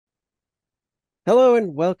Hello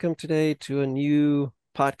and welcome today to a new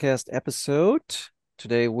podcast episode.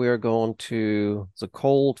 Today we're going to the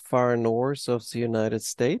cold far north of the United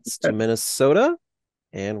States to Minnesota,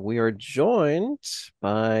 and we are joined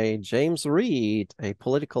by James Reed, a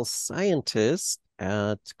political scientist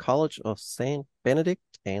at College of St. Benedict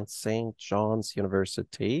and St. John's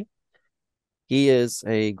University. He is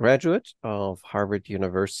a graduate of Harvard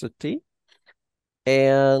University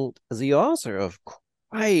and the author of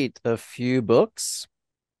quite a few books.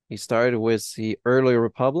 He started with the early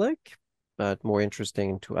Republic, but more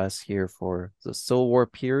interesting to us here for the Civil War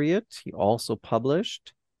period. He also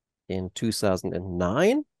published in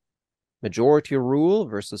 2009 Majority Rule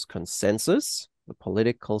versus Consensus, the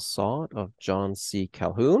Political Thought of John C.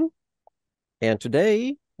 Calhoun. And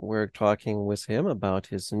today we're talking with him about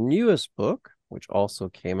his newest book, which also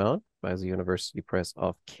came out by the University Press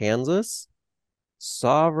of Kansas,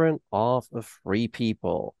 Sovereign of a Free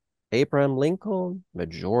People, Abraham Lincoln,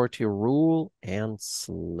 Majority Rule, and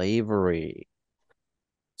Slavery.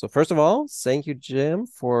 So first of all, thank you, Jim,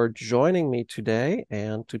 for joining me today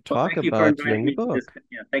and to Well, talk thank you for about your inviting new me to this. book.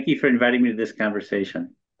 Yeah, thank you for inviting me to this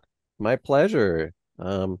conversation. My pleasure.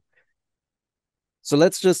 So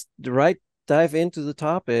let's just dive into the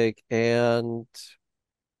topic and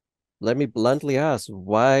let me bluntly ask,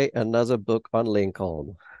 why another book on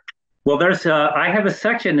Lincoln? Well, I have a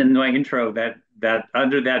section in my intro that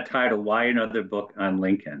under that title, "Why Another Book on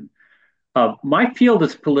Lincoln." My field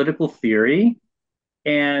is political theory,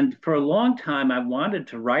 and for a long time, I wanted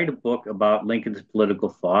to write a book about Lincoln's political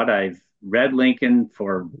thought. I've read Lincoln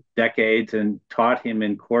for decades and taught him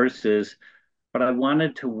in courses, but I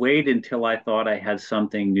wanted to wait until I thought I had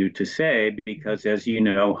something new to say because, as you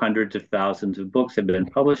know, hundreds of thousands of books have been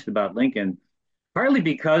published about Lincoln, partly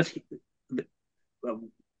because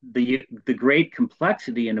the great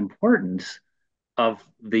complexity and importance of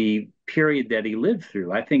the period that he lived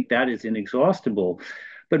through. I think that is inexhaustible.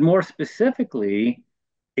 But more specifically,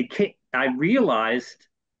 I realized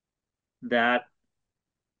that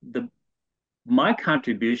the my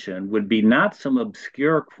contribution would be not some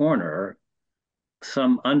obscure corner,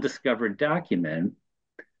 some undiscovered document,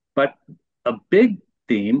 but a big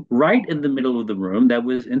theme right in the middle of the room that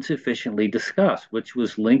was insufficiently discussed, which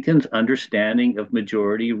was Lincoln's understanding of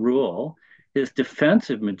majority rule, his defense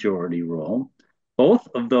of majority rule. Both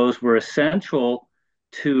of those were essential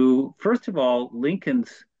to, first of all,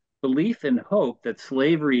 Lincoln's belief and hope that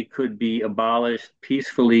slavery could be abolished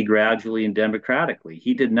peacefully, gradually, and democratically.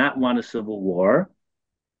 He did not want a civil war.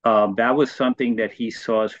 That was something that he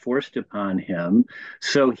saw as forced upon him.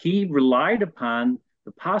 So he relied upon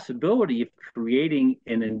the possibility of creating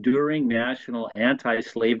an enduring national anti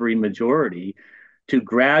slavery majority to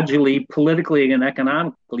gradually, politically and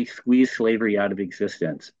economically, squeeze slavery out of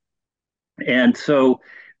existence. And so,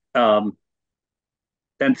 um,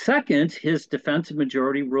 and second, his defensive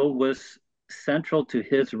majority rule was central to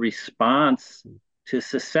his response to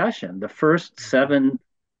secession. The first seven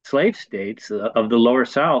slave states of the lower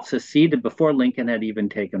South seceded before Lincoln had even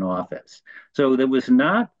taken office. So that was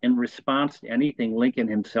not in response to anything Lincoln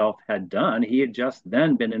himself had done. He had just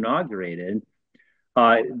then been inaugurated.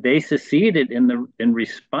 They seceded in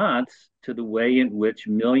response to the way in which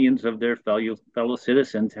millions of their fellow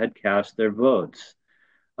citizens had cast their votes.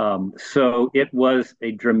 So it was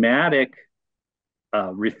a dramatic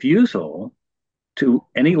refusal to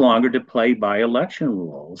any longer to play by election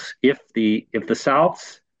rules. If the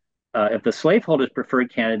slaveholders'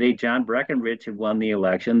 preferred candidate John Breckinridge had won the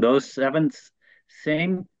election, those seven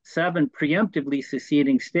preemptively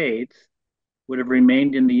seceding states would have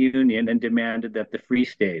remained in the Union and demanded that the free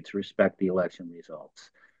states respect the election results.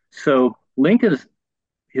 So Lincoln's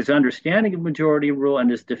his understanding of majority rule and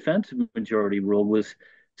his defense of majority rule was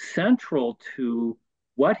central to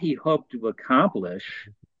what he hoped to accomplish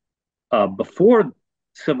before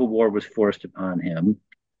civil war was forced upon him.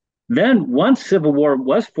 Then, once civil war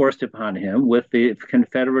was forced upon him with the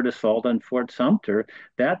Confederate assault on Fort Sumter,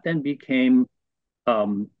 that then became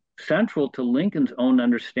central to Lincoln's own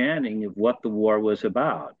understanding of what the war was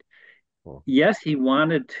about. Yes, he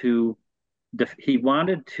wanted to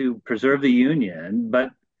preserve the Union,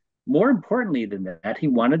 but more importantly than that, he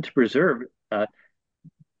wanted to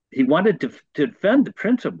defend the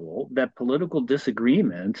principle that political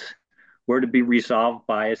disagreements were to be resolved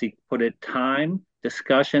by, as he put it, time,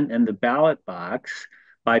 discussion, and the ballot box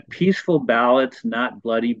by peaceful ballots, not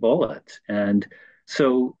bloody bullets. And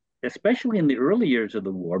so, especially in the early years of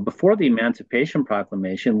the war, before the Emancipation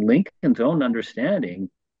Proclamation, Lincoln's own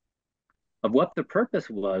understanding of what the purpose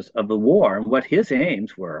was of the war and what his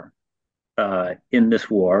aims were in this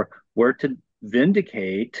war were to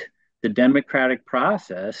vindicate the democratic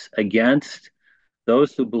process against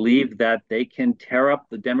those who believe that they can tear up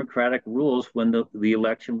the democratic rules when the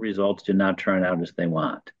election results do not turn out as they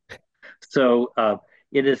want. So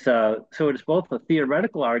it is both a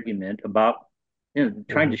theoretical argument about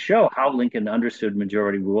trying Hmm. to show how Lincoln understood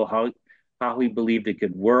majority rule, how he believed it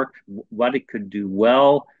could work, what it could do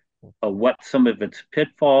well, what some of its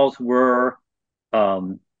pitfalls were,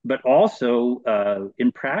 but also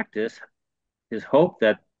in practice, his hope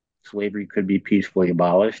that slavery could be peacefully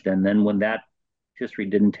abolished. And then when that history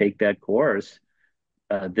didn't take that course,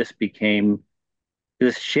 this became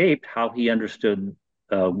this shaped how he understood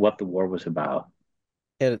what the war was about.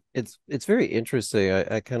 And it's very interesting.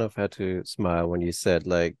 I kind of had to smile when you said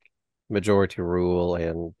like majority rule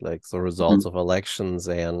and like the results Mhm. of elections,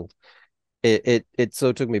 and it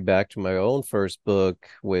so took me back to my own first book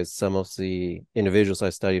with some of the individuals I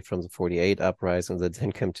studied from the 48 uprisings that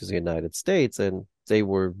then came to the United States, and they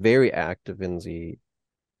were very active in the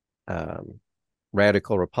um,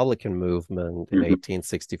 radical Republican movement in Mhm.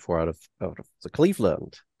 1864 out of the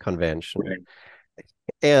Cleveland Convention. Right.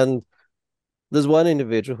 And there's one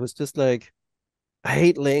individual who's just like, I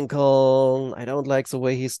hate Lincoln. I don't like the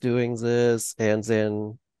way he's doing this. And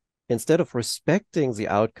then instead of respecting the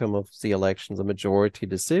outcome of the election, the majority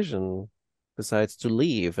decision, decides to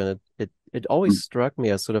leave. And it always Mhm. struck me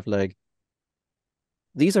as sort of like,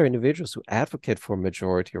 these are individuals who advocate for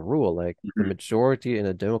majority rule. Like the Mhm. majority in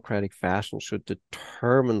a democratic fashion should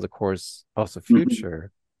determine the course of the Mhm.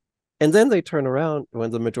 future. And then they turn around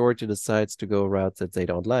when the majority decides to go a route that they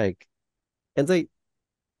don't like, and they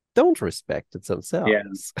don't respect it Yeah.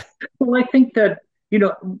 themselves. Well, I think that,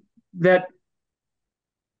 that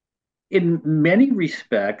in many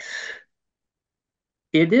respects,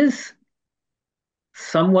 it is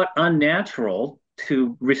somewhat unnatural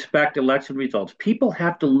to respect election results. People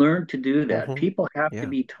have to learn to do that. Hmm. People have to Yeah.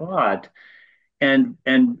 be taught, and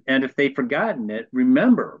if they've forgotten it,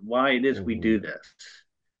 remember why it is we Hmm. do this.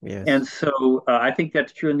 And Yes. so I think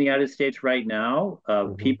that's true in the United States right now.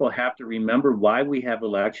 Hmm. People have to remember why we have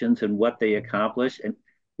elections and what they accomplish. And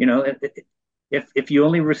you know, if you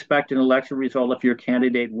only respect an election result if your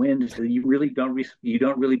candidate wins, you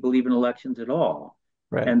don't really believe in elections at all.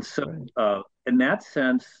 Right. And so, Right. in that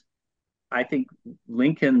sense, I think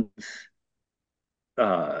Lincoln's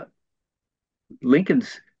uh,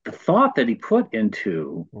 Lincoln's the thought that he put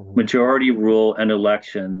into Hmm. majority rule and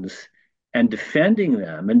elections and defending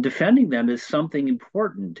them is something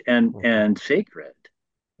important Hmm. and sacred.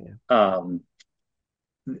 Yeah. Um,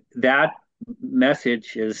 that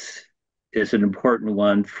message is an important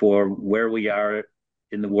one for where we are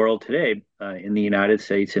in the world today, in the United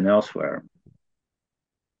States and elsewhere.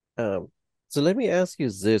 Um, so let me ask you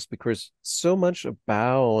this, because so much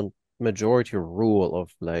about majority rule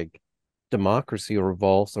of like democracy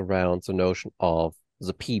revolves around the notion of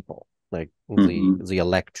the people, like Mm-hmm. the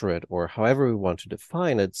electorate, or however we want to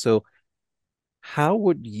define it. So how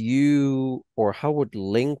would you, or how would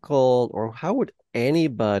Lincoln, or how would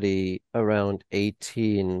anybody around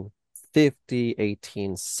 1850,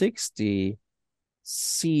 1860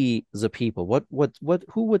 see the people?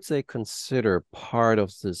 Who would they consider part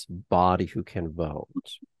of this body who can vote?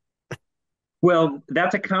 Well,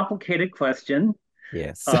 that's a complicated question.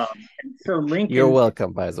 Yes. And so You're Lincoln,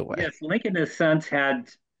 welcome, by the way. yes, Lincoln, in a sense, had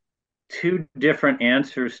two different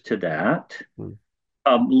answers to that. Hmm.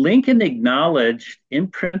 Lincoln acknowledged, in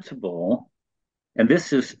principle, and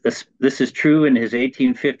this is true in his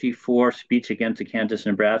 1854 speech against the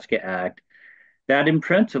Kansas-Nebraska Act, that in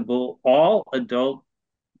principle, all adult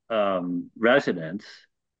residents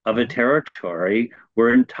of a Hmm. territory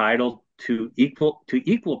were entitled to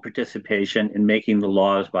equal participation in making the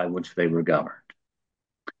laws by which they were governed.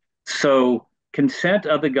 So consent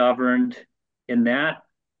of the governed in that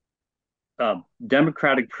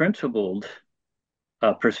democratic principled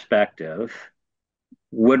perspective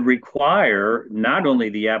would require not only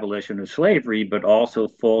the abolition of slavery, but also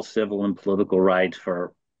full civil and political rights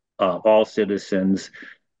for all citizens,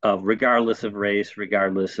 regardless of race,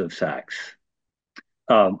 regardless of sex.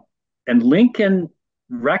 Um, and Lincoln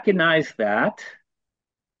recognized that,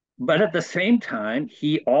 but at the same time,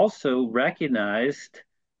 he also recognized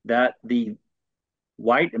that the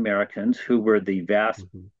white Americans, who were the vast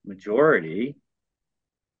Hmm. majority,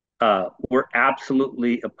 were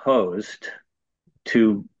absolutely opposed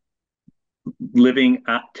to living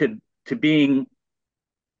to being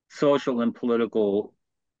social and political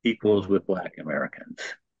equals Hmm. with Black Americans.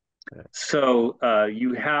 So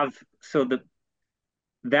you have so that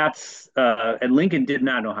that's and Lincoln did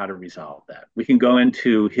not know how to resolve that. We can go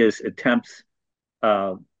into his attempts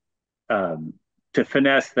uh, um, to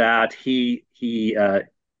finesse that. He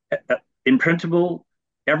in principle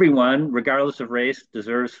everyone, regardless of race,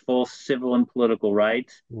 deserves full civil and political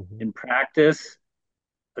rights. Hmm. In practice,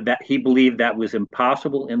 that he believed that was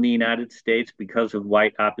impossible in the United States because of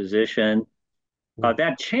white opposition.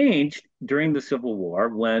 That changed during the Civil War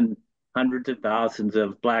when hundreds of thousands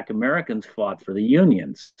of Black Americans fought for the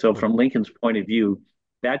Unions. So, from Lincoln's point of view,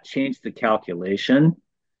 that changed the calculation,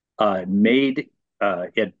 made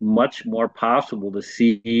it much more possible to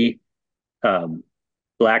see um,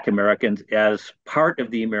 Black Americans as part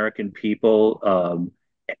of the American people,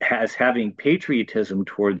 as having patriotism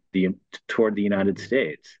toward the United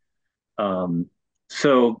States. Um,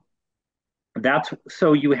 so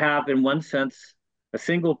so you have, in one sense, a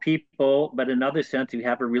single people, but in another sense, you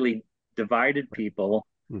have a really divided people.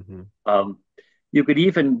 Hmm. Um, you could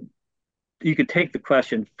even you could take the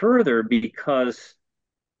question further because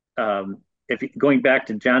um, if going back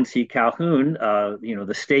to John C. Calhoun,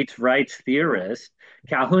 the states' rights theorist,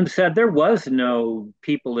 Calhoun said there was no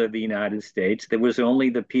people of the United States. There was only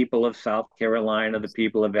the people of South Carolina, the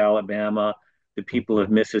people of Alabama, the people of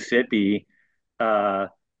Hmm. Mississippi. Uh,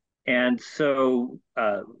 and so,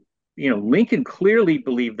 Lincoln clearly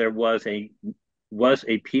believed there was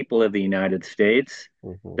a people of the United States,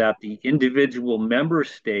 Hmm. that the individual member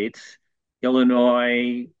states,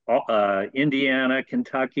 Illinois, Indiana,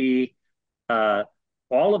 Kentucky, uh,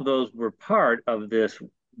 all of those were part of this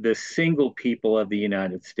single people of the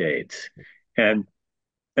United States. And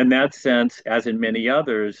in that sense, as in many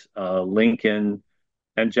others, Lincoln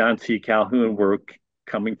and John C. Calhoun were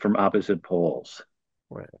coming from opposite poles.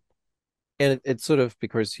 Right. And it's sort of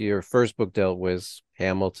because your first book dealt with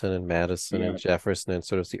Hamilton and Madison and Yeah. Jefferson and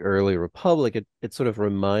sort of the early republic. It sort of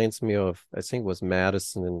reminds me of, I think it was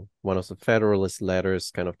Madison in one of the Federalist letters,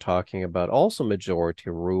 kind of talking about also majority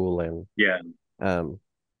rule and Yeah. um,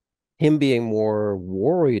 him being more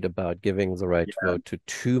worried about giving the right to Yeah. vote to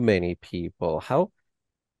too many people.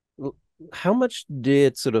 How much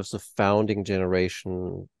did sort of the founding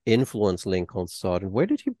generation influence Lincoln's thought, and where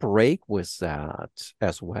did he break with that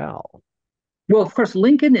as well? Well, of course,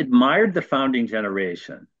 Lincoln admired the founding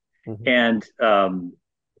generation, Hmm. and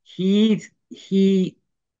he,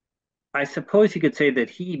 I suppose you could say that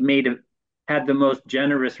he had the most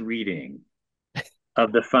generous reading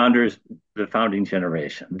of the founding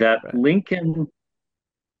generation. That Right. Lincoln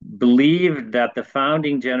believed that the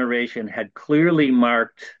founding generation had clearly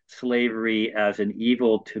marked slavery as an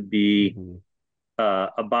evil to be Hmm.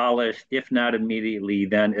 abolished, if not immediately,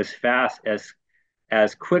 then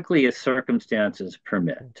as quickly as circumstances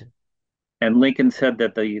permit. Hmm. And Lincoln said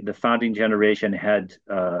that the founding generation had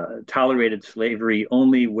tolerated slavery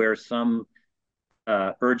only where some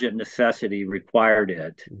urgent necessity required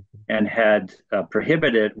it, Hmm. and had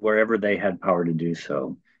prohibited wherever they had power to do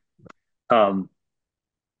so. Um,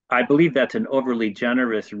 I believe that's an overly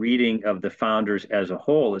generous reading of the founders as a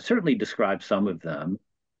whole. It certainly describes some of them.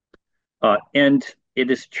 And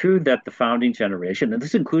it is true that the founding generation, and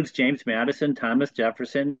this includes James Madison, Thomas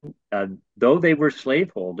Jefferson, though they were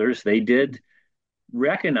slaveholders, they did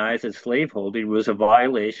recognize that slaveholding was a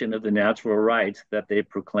violation of the natural rights that they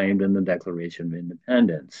proclaimed in the Declaration of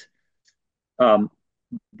Independence. Um,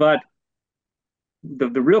 but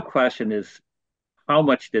the real question is, how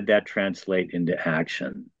much did that translate into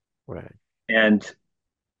action? Right. And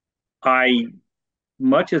I,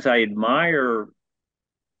 much as I admire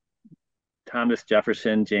Thomas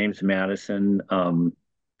Jefferson, James Madison,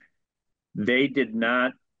 they did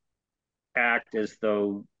not act as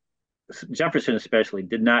though, Jefferson especially,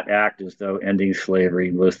 did not act as though ending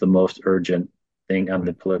slavery was the most urgent thing on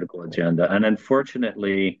the Right. political Right. agenda. And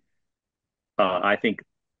unfortunately, I think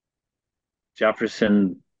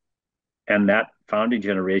Jefferson and that founding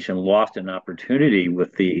generation lost an opportunity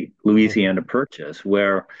with the Hmm. Louisiana Purchase,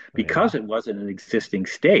 where, Right. because it wasn't an existing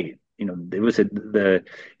state,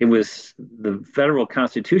 it was the federal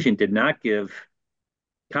Constitution did not give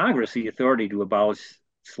Congress the authority to abolish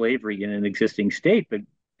slavery in an existing state, but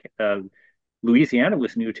uh, Louisiana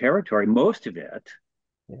was new territory. Most of it,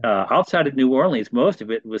 Yeah. outside of New Orleans, most of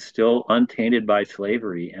it was still untainted by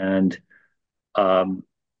slavery, and um,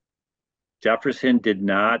 Jefferson did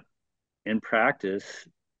not, in practice,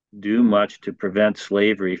 do much to prevent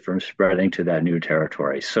slavery from spreading to that new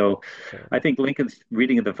territory. So I Right. think Lincoln's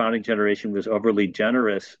reading of the founding generation was overly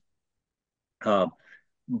generous. Uh,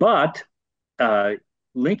 but uh,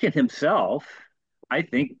 Lincoln himself, I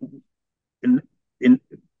think, in, in,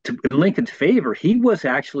 in Lincoln's favor, he was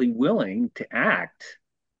actually willing to act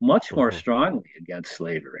much more Hmm. strongly against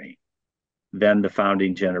slavery than the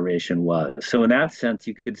founding generation was. So, in that sense,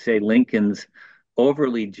 you could say Lincoln's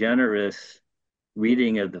overly generous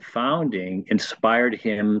reading of the founding inspired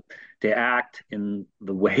him to act in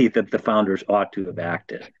the way that the founders ought to have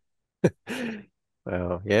acted.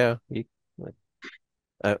 Well, yeah,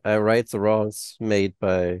 rights or wrongs made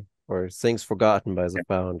by or things forgotten by the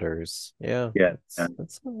founders. Yeah, Yeah. I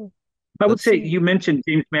would that's say you mentioned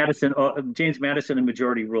James Madison and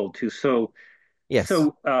majority rule too. So, yes.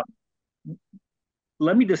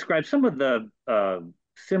 let me describe some of the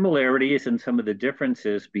similarities and some of the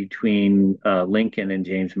differences between Lincoln and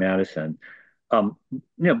James Madison.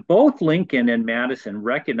 Both Lincoln and Madison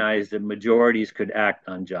recognized that majorities could act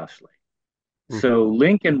unjustly. Hmm. So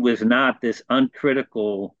Lincoln was not this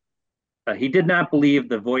uncritical. He did not believe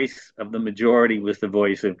the voice of the majority was the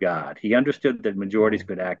voice of God. He understood that majorities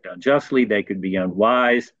could act unjustly, they could be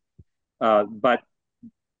unwise. But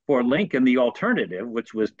for Lincoln, the alternative,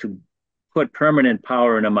 which was to put permanent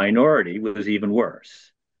power in a minority, was even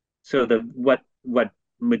worse. So what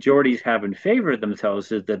majorities have in favor of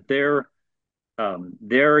themselves is that their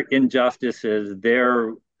injustices,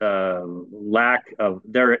 their lack of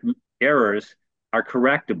their errors are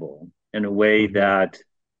correctable in a way Hmm. that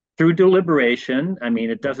through deliberation, I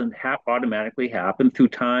mean, it doesn't automatically happen through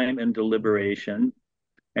time and Hmm. deliberation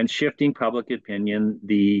and shifting public opinion,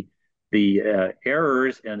 the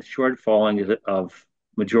errors and shortfallings of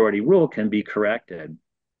majority rule can be corrected.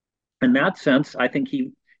 In that sense, I think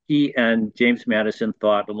he and James Madison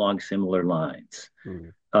thought along similar lines. Hmm.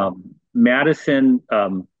 Madison,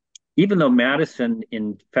 even though Madison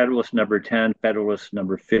in Federalist Number 10, Federalist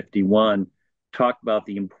Number 51 talked about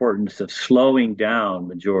the importance of slowing down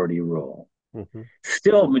majority rule, Hmm.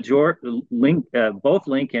 still both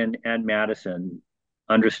Lincoln and Madison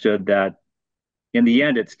understood that in the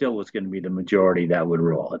end, it still was going to be the majority that would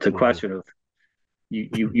rule. It's a Hmm. question of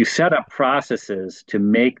you set up processes to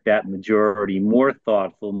make that majority more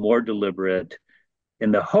thoughtful, more deliberate,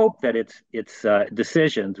 in the hope that its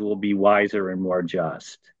decisions will be wiser and more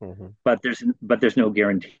just. Hmm. But there's no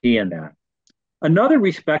guarantee in that. Another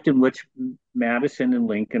respect in which Madison and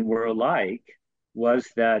Lincoln were alike was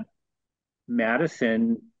that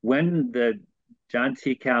Madison, when the John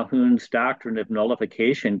C. Calhoun's doctrine of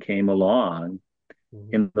nullification came along, Hmm.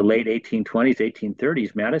 in the late 1820s,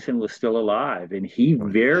 1830s, Madison was still alive. And he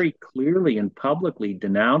Right. very clearly and publicly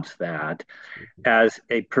denounced that Hmm. as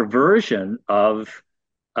a perversion of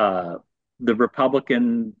uh, the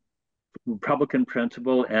Republican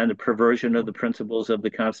principle and a perversion of the principles of the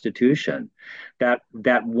Constitution. That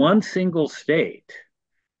one single state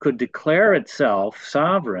could declare itself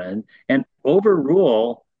sovereign and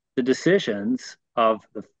overrule the decisions of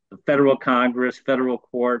the federal Congress, federal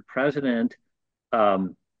court, president,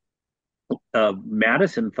 um,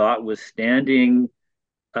 Madison thought was standing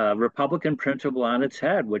Republican principle on its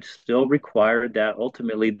head, which still required that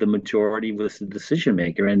ultimately the majority was the decision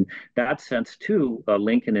maker. In that sense, too,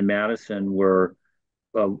 Lincoln and Madison were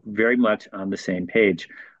very much on the same page.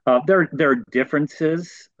 There are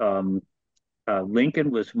differences.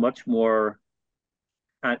 Lincoln was much more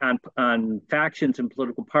on factions and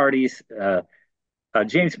political parties.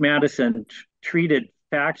 James Madison treated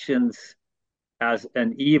factions as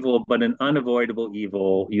an evil, but an unavoidable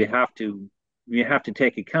evil. You have to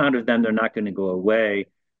take account of them. They're not going to go away,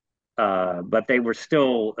 but they were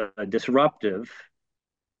still disruptive.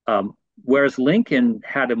 Whereas Lincoln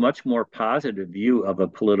had a much more positive view of a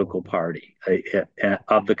political party,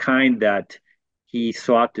 of the kind that he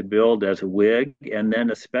sought to build as a Whig, and then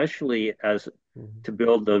especially as Hmm. to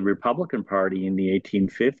build the Republican Party in the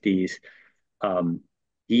 1850s. Um,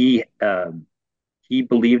 he he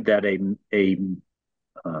believed that a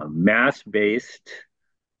mass-based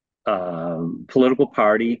political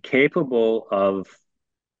party capable of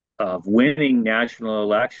winning national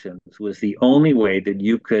elections was the only way that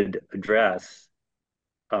you could address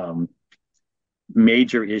um,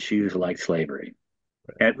 major issues like slavery,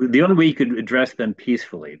 and the only way you could address them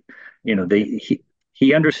peacefully. You know, Yeah.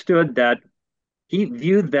 he understood that he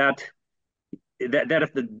viewed that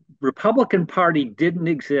if the Republican Party didn't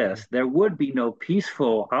exist, there would be no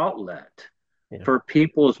peaceful outlet Yeah. for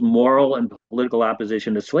people's moral and political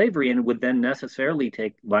opposition to slavery, and would then necessarily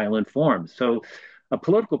take violent forms. So, a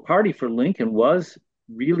political party for Lincoln was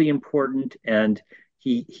really important, and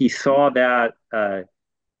he saw that.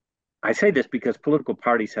 I say this because political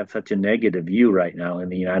parties have such a negative view right now in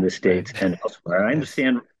the United Right. States and elsewhere. I Yes.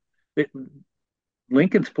 understand that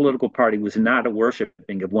Lincoln's political party was not a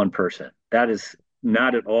worshiping of one person. That is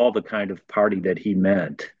not at all the kind of party that he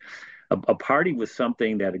meant. A party was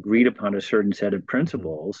something that agreed upon a certain set of Hmm.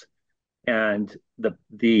 principles, and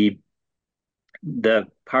the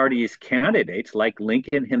party's candidates, like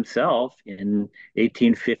Lincoln himself in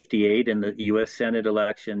 1858 in the U.S. Senate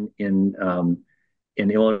election in in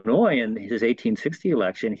Illinois in his 1860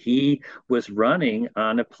 election, he was running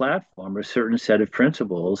on a platform, a certain set of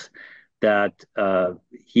principles that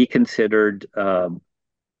he considered,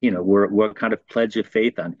 were kind of pledge of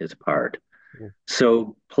faith on his part. Mm.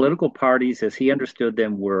 So political parties, as he understood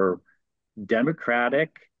them, were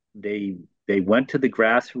democratic. They went to the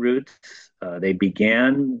grassroots. They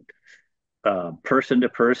began person to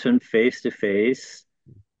person, face to face,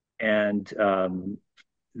 and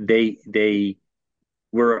they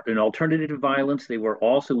were an alternative to violence. They were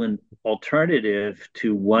also an alternative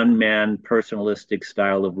to one man personalistic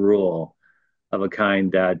style of rule of a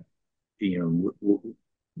kind that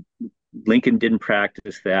Lincoln didn't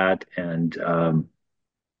practice that, and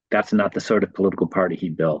that's not the sort of political party he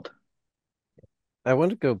built. I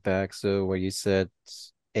want to go back. So where you said,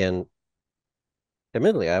 and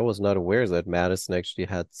admittedly, I was not aware that Madison actually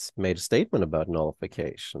had made a statement about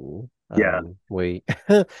nullification. Yeah, We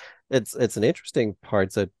it's an interesting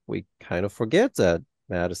part that we kind of forget that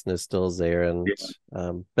Madison is still there, and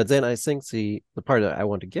yeah, but then I think the part that I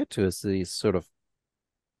want to get to is the sort of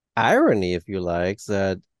irony, if you like,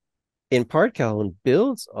 that in part Calhoun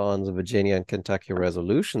builds on the Virginia and Kentucky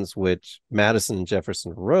resolutions, which Madison and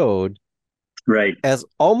Jefferson wrote right. as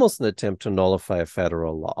almost an attempt to nullify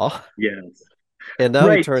federal law. Yes, And now he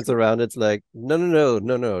right. turns around, it's like, no, no, no,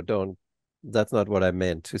 no, no, don't. That's not what I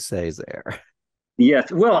meant to say there.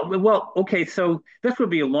 Yes. Well. Okay. So this would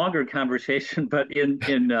be a longer conversation, but in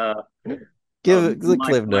Give the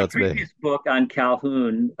cliff my notes, man. previous book on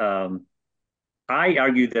Calhoun, I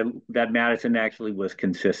argue that Madison actually was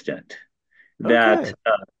consistent. That Okay,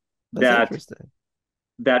 that's that interesting.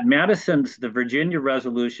 that Madison's the Virginia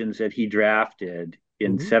resolutions that he drafted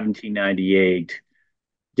in Hmm. 1798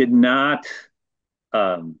 did not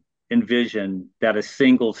um, envision that a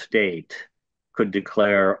single state could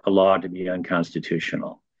declare a law to be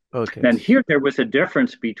unconstitutional. Okay. And here there was a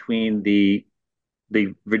difference between the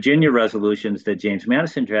Virginia resolutions that James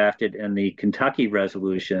Madison drafted and the Kentucky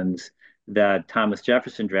resolutions that Thomas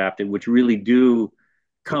Jefferson drafted, which really do So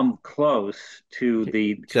come close to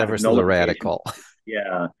the kind of Jefferson's a nullification, radical.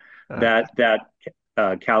 yeah, Uh,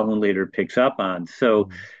 that Calhoun later picks up on. So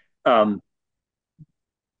mhm. um,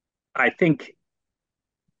 I think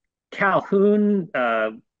Calhoun,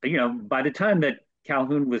 by the time that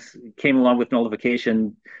Calhoun was came along with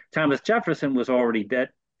nullification, Thomas Jefferson was already dead,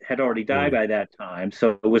 had already died Mm. by that time,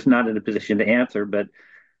 so was not in a position to answer. But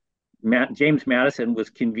James Madison was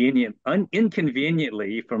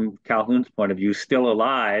inconveniently, from Calhoun's point of view, still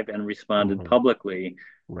alive and responded Mhm. publicly.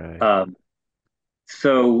 Right. Um,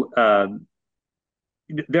 so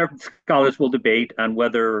their scholars will debate on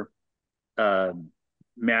whether uh,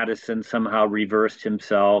 Madison somehow reversed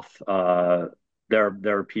himself. There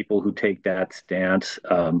are people who take that stance,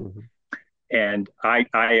 Mhm. and I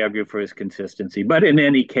argue for his consistency. But in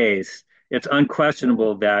any case, it's Yeah.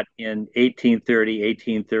 unquestionable that in 1830,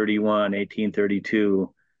 1831,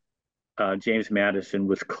 1832, James Madison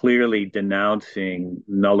was clearly denouncing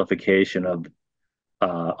nullification of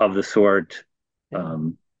the sort. Yeah.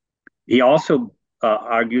 Um, he also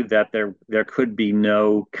argued that there could be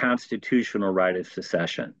no constitutional right of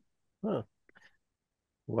secession. Huh.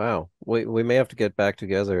 Wow. We may have to get back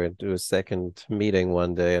together and do a second meeting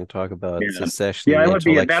one day and talk about Yeah, secession yeah, and that'd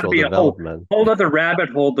intellectual be a development. whole other rabbit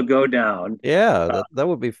hole to go down. Yeah, Uh, that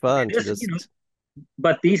would be but fun to this, just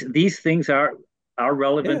but these things are yeah,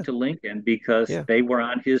 relevant to Lincoln because yeah, they were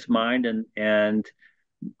on his mind, and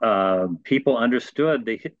people understood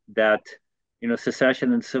that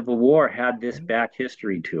secession and Civil War had this yeah. back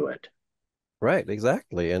history to it. Right,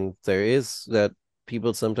 exactly. And there is that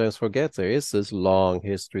people sometimes forget there is this long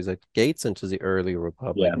history that gates into the early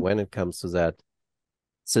republic Yeah. when it comes to that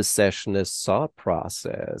secessionist thought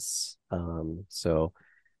process. So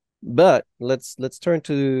but let's turn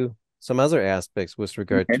to some other aspects with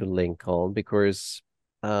regard Okay. to Lincoln because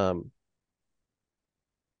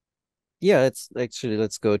yeah, it's actually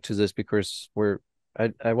let's go to this because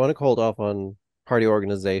I want to hold off on party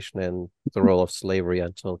organization and the role of slavery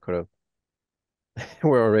until kind of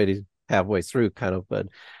we're already halfway through kind of, but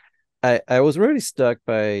I was really stuck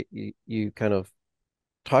by you kind of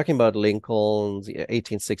talking about Lincoln's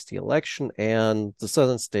 1860 election and the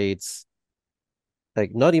southern states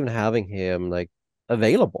like not even having him like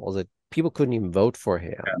available, that people couldn't even vote for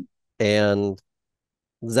him. And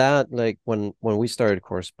that like when we started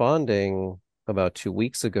corresponding about 2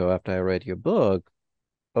 weeks ago after I read your book,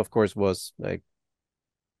 of course, was like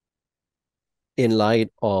in light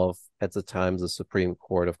of at the time the Supreme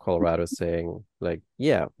Court of Colorado saying like,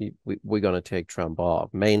 yeah, we're going to take Trump off,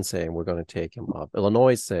 Maine saying we're going to take him off,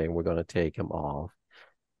 Illinois saying we're going to take him off,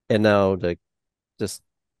 and now like just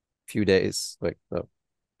few days, like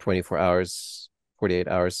 24 hours, 48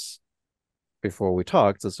 hours before we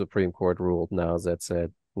talked, the Supreme Court ruled now that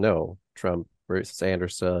said no, Trump versus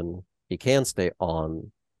Anderson, he can stay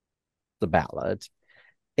on the ballot.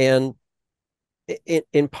 And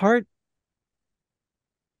in part,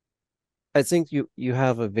 I think you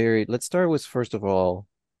have a very, let's start with first of all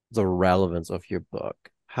the relevance of your book.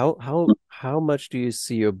 How much do you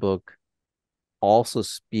see your book also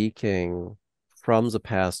speaking from the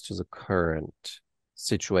past to the current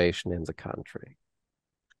situation in the country?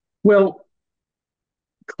 Well,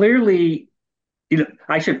 clearly,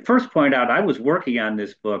 I should first point out I was working on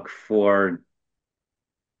this book for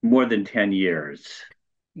more than 10 years.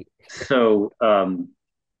 So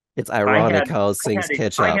It's I ironic had how I things had a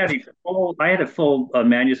catch I up. had a full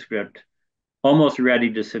manuscript almost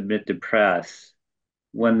ready to submit to press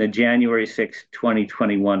when the January 6,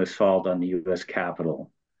 2021 assault on the U.S.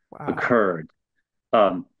 Capitol Wow. occurred.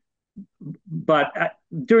 Um, but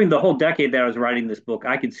during the whole decade that I was writing this book,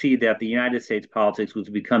 I could see that the United States politics was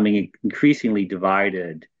becoming increasingly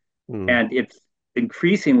divided, Mm, and it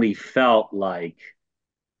increasingly felt like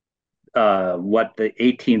what the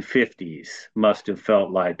 1850s must have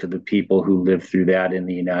felt like to the people who lived through that in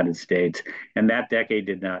the United States. And that decade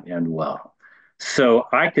did not end well. So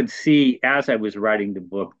I could see as I was writing the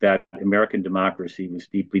book that American democracy was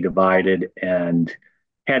deeply divided and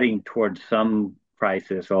heading towards some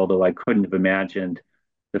crisis, although I couldn't have imagined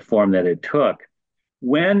the form that it took.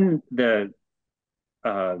 When the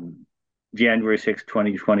January 6,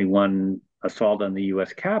 2021 assault on the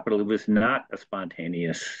US Capitol, it was not a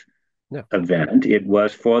spontaneous no. event. It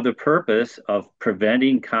was for the purpose of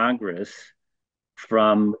preventing Congress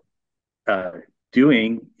from uh,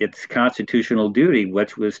 doing its constitutional duty,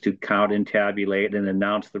 which was to count and tabulate and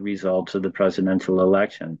announce the results of the presidential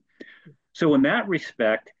election. So, in that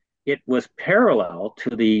respect, it was parallel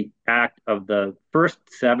to the act of the first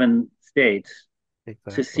 7 states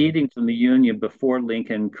Exactly. seceding from the Union before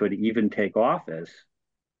Lincoln could even take office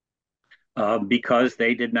because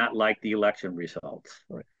they did not like the election results.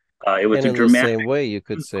 Right. It was And a in the dramatic, same way, you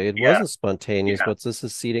could say it yeah, wasn't spontaneous yeah, what the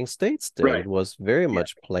seceding states did. right, It was very yeah,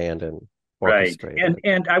 much planned and right. orchestrated.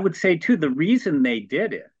 And I would say too, the reason they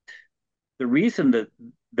did it, the reason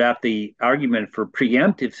that the argument for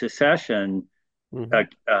preemptive secession Hmm.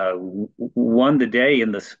 won the day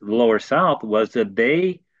in the lower South was that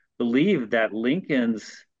they believed that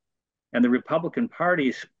Lincoln's and the Republican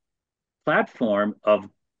Party's platform of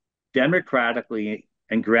democratically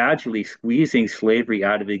and gradually squeezing slavery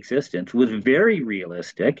out of existence was very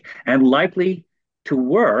realistic and likely to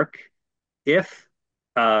work if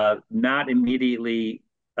not immediately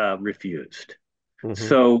refused. Hmm.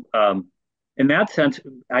 So, in that sense,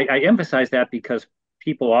 I emphasize that because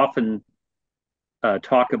people often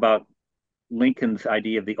talk about Lincoln's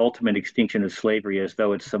idea of the ultimate extinction of slavery as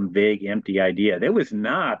though it's some vague, empty idea. It was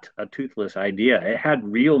not a toothless idea. It had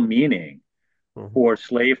real meaning Hmm. for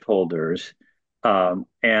slaveholders.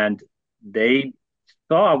 And they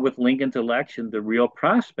saw with Lincoln's election the real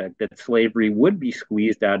prospect that slavery would be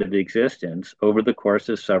squeezed out of existence over the course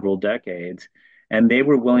of several decades. And they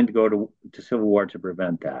were willing to go to civil war to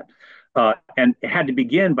prevent that. And it had to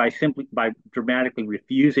begin by dramatically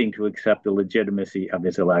refusing to accept the legitimacy of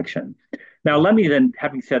his election. Now, let me then,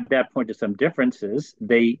 having said that, point to some differences.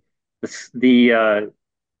 The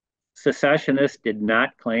secessionists did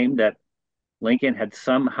not claim that Lincoln had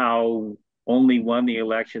somehow only won the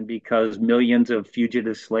election because millions of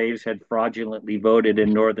fugitive slaves had fraudulently voted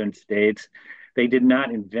in northern states. They did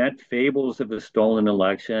not invent fables of a stolen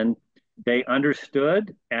election. They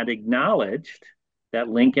understood and acknowledged that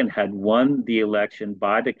Lincoln had won the election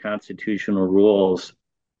by the constitutional rules.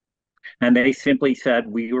 And they simply said,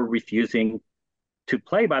 we were refusing to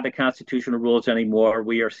play by the constitutional rules anymore.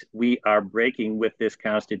 We are breaking with this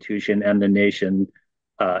constitution and the nation.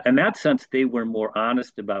 In that sense, they were more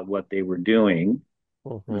honest about what they were doing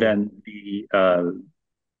Hmm. than the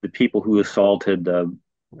people who assaulted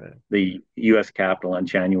Right. the U.S. Capitol on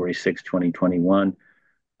January 6, 2021.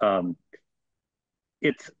 Um,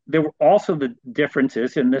 there were also the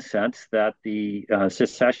differences in the sense that the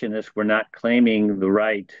secessionists were not claiming the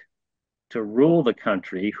right to rule the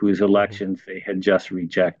country whose Hmm. elections they had just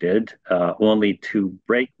rejected, only to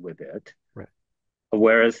break with it. Right.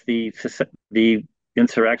 Whereas the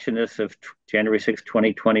insurrectionists of January 6,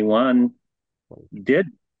 2021 did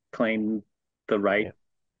claim the right Yeah.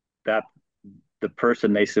 that the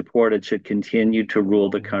person they supported should continue to rule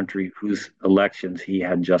the Hmm. country whose elections he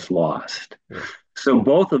had just lost. Yeah. So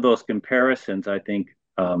both of those comparisons, I think,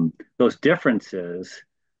 those differences,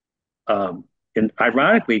 and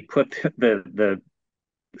ironically, put the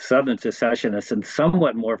Southern secessionists in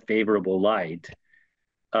somewhat more favorable light,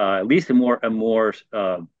 at least a more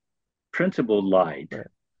principled light. Right.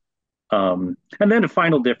 And then the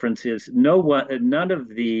final difference is none of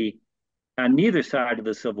the on neither side of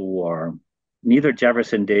the Civil War, neither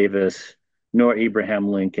Jefferson Davis nor Abraham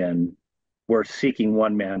Lincoln were seeking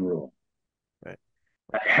one man rule. Right.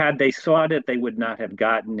 Had they sought it, they would not have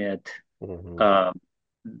gotten it. Mm-hmm. Uh,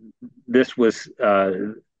 this was,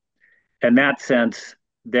 in that sense,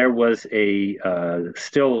 there was a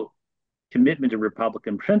still commitment to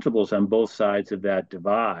Republican principles on both sides of that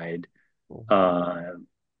divide. Mm-hmm. Uh,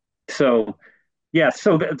 so, yeah,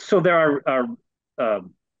 so there are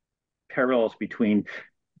parallels between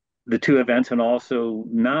the two events and also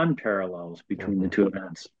non-parallels between the Mm-hmm. two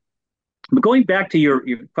events. But going back to your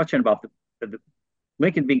question about the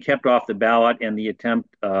Lincoln being kept off the ballot and the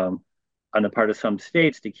attempt on the part of some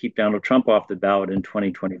states to keep Donald Trump off the ballot in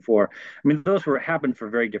 2024, I mean, those happened for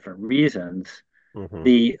very different reasons. Mm-hmm.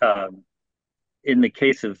 The In the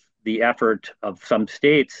case of the effort of some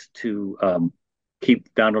states to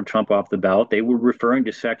keep Donald Trump off the ballot, they were referring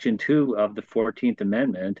to Section 2 of the 14th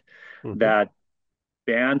Amendment Mm-hmm. that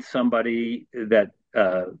banned somebody that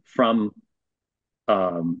um,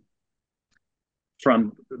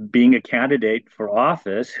 from being a candidate for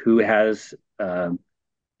office who has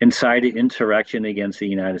incited insurrection against the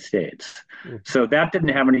United States. Mm-hmm. So that didn't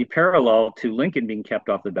have any parallel to Lincoln being kept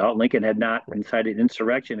off the ballot. Lincoln had not Right. incited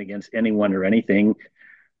insurrection against anyone or anything.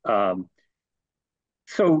 Um,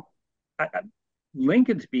 so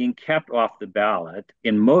Lincoln's being kept off the ballot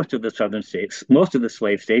in most of the southern states, most of the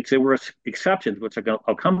slave states. There were exceptions, which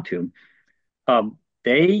I'll come to.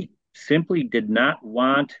 They simply did not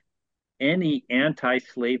want any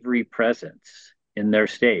anti-slavery presence in their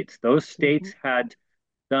states. Those Mm-hmm. states had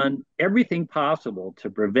done everything possible to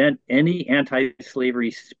prevent any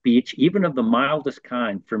anti-slavery speech, even of the mildest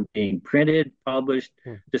kind, from being printed, published,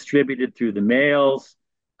 Mm-hmm. distributed through the mails.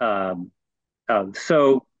 Um,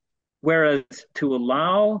 so, whereas to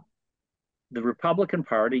allow the Republican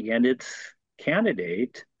Party and its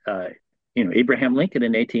candidate, Abraham Lincoln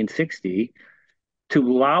in 1860, to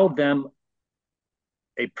allow them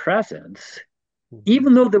a presence, Mm-hmm.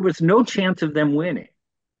 even though there was no chance of them winning.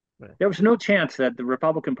 Right. There was no chance that the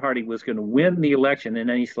Republican Party was going to win the election in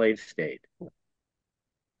any slave state.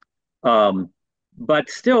 Um, but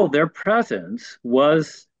still, their presence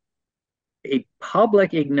was a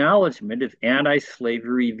public acknowledgement of anti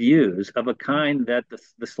slavery views of a kind that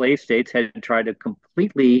the slave states had tried to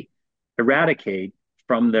completely eradicate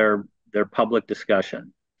from their public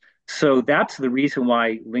discussion. So that's the reason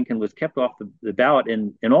why Lincoln was kept off the ballot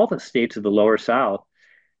in all the states of the lower South.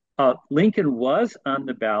 Lincoln was on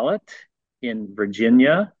the ballot in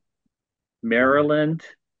Virginia, Mm-hmm. Maryland,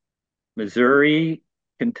 Missouri,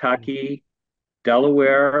 Kentucky,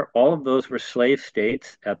 Delaware. All of those were slave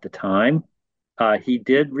states at the time. He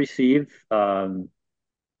did receive, you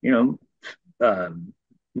know, um,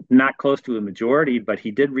 not close to a majority, but he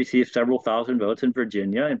did receive several thousand votes in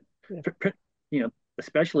Virginia, Yeah. and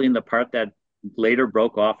especially in the part that later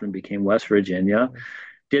broke off and became West Virginia. Yeah.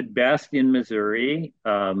 Did best in Missouri.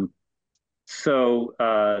 So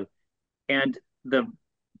and the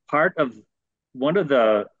part of one of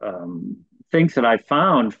the things that I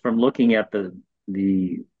found from looking at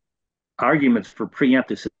the arguments for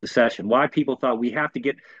preemptive secession, why people thought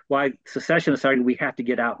why secessionists argued we have to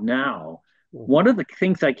get out now. Mm-hmm. One of the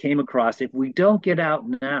things I came across, if we don't get out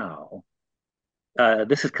now,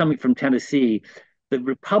 this is coming from Tennessee, the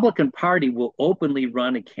Republican Party will openly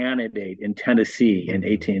run a candidate in Tennessee in Mm-hmm.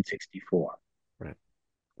 1864, Right.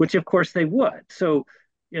 which of course they would. So,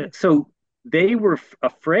 Yeah. so they were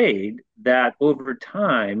afraid that over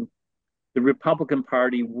time the Republican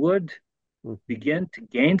Party would Mm-hmm. begin to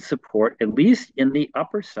gain support, at least in the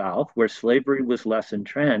upper South, where slavery was less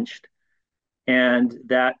entrenched, and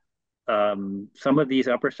that some of these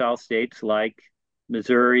upper South states like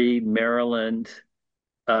Missouri, Maryland,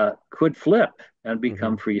 could flip and Mm-hmm.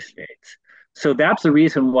 become free states. So that's the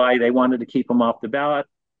reason why they wanted to keep them off the ballot.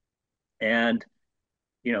 And,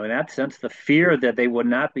 in that sense, the fear that they would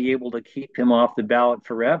not be able to keep him off the ballot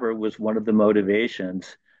forever was one of the motivations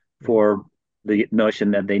Mm-hmm. for the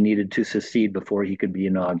notion that they needed to secede before he could be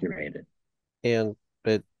inaugurated. And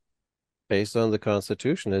it based on the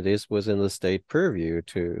Constitution, it is within the state purview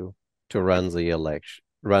to run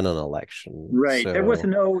an election. Right. There was So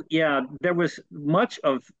no, yeah, there was much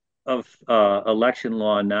of election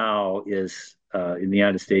law now is in the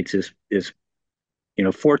United States is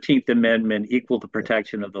 14th Amendment, equal to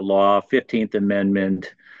protection of the law, 15th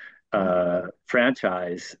Amendment, right.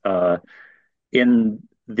 franchise. In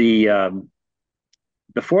the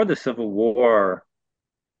Before the Civil War,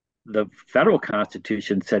 the federal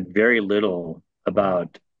Constitution said very little Right.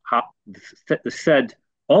 about how, said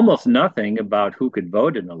almost nothing about who could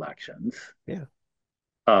vote in elections, Yeah.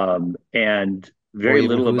 and Or very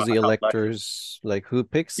even little who's about the how elections. electors, like who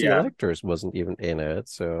picks the Yeah, electors wasn't even in it.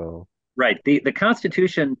 So, right. The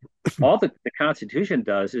Constitution, all the Constitution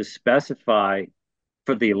does is specify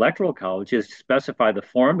for the Electoral College is specify the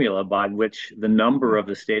formula by which the number yeah. of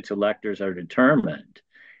the state's electors are determined,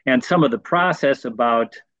 and some of the process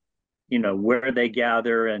about where they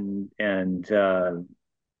gather and the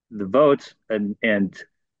votes and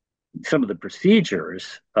some of the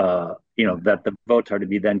procedures Right. that the votes are to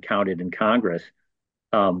be then counted in Congress.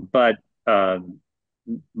 But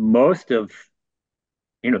most of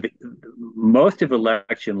most of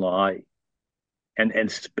election law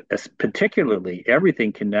and particularly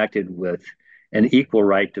everything connected with an equal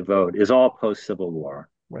right to vote is all post Civil War.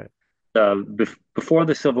 Right. Before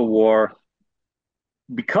the Civil War,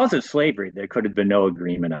 because of slavery, there could have been no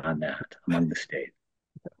agreement on that among the states.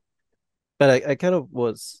 But I kind of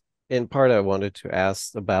was in part I wanted to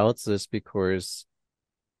ask about this because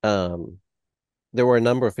um there were a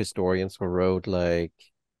number of historians who wrote like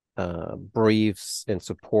briefs in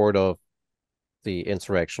support of the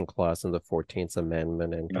insurrection clause in the 14th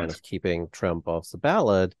Amendment and kind Yes. of keeping Trump off the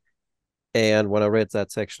ballot. And when I read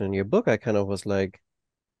that section in your book, I kind of was like,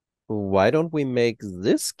 why don't we make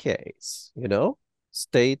this case? You know,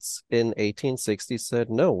 states in 1860 said,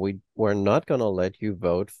 no, we're not going to let you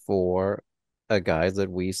vote for a guy that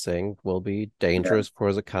we think will be Yeah. dangerous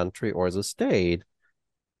for the country or the state,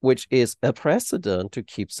 which is a precedent to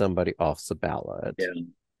keep somebody off the ballot. Yeah.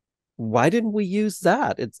 Why didn't we use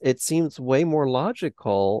that? It seems way more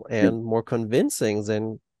logical Yeah. and more convincing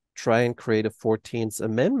than try and create a 14th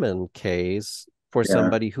Amendment case for Yeah.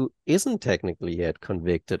 somebody who isn't technically yet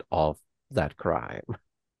convicted of that crime.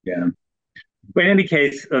 Yeah. But in any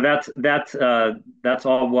case, that's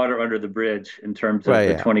all water under the bridge in terms of Right,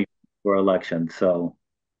 the yeah, 24 election. So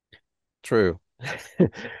true.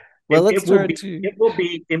 Well, it, let's it will turn be to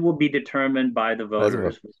it will be determined by the by the vote.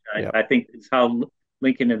 voters. Yeah, I think it's how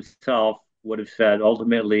Lincoln himself would have said.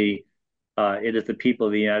 Ultimately, it is the people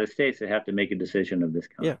of the United States that have to make a decision of this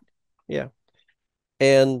yeah, kind. yeah.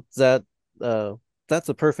 And uh that's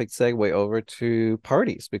a perfect segue over to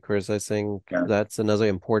parties because I think Yeah. that's another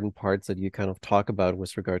important part that you kind of talk about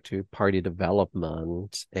with regard to party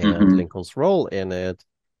development and Hmm. Lincoln's role in it.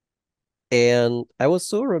 And I was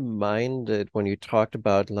so reminded when you talked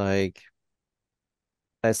about like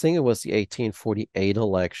I think it was the 1848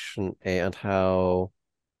 election and how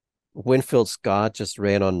Winfield Scott just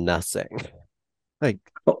ran on nothing. Like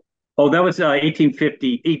Oh, that was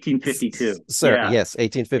 1850, 1852. sir, Yeah. yes, Yeah.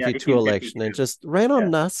 1852 election and 1852. just ran Yeah.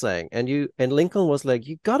 on nothing. And Lincoln was like,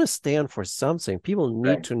 you got to stand for something. People need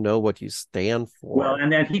Right. to know what you stand Well, for.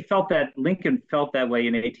 and then Lincoln felt that way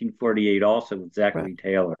in 1848 also with Right. Zachary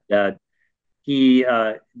Taylor. That he,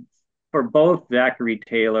 for both Zachary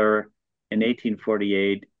Taylor in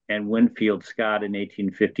 1848 and Winfield Scott in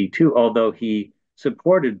 1852, although he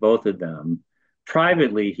supported both of them,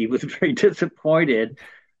 privately he was very disappointed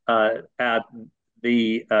at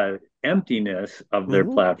the emptiness of their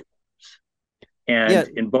Hmm. platforms. Yeah,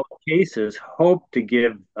 And in both cases, both hope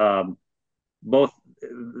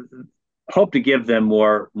to give them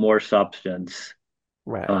more substance.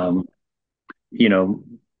 right, Um, you know,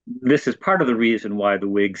 this is part of the reason why the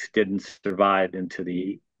Whigs didn't survive into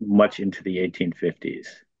the 1850s.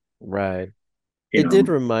 right. You It did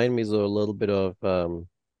know, remind me though a little bit of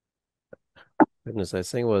goodness, I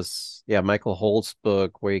think it was yeah, Michael Holt's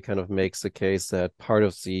book where he kind of makes the case that part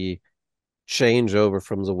of the changeover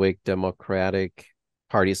from the Whig Democratic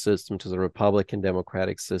Party system to the Republican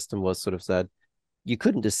Democratic system was sort of that you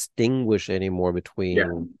couldn't distinguish anymore yeah,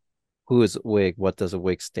 between who is Whig, what does a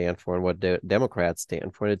Whig stand for, and what Democrats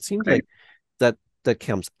stand for. And it seems right, like that that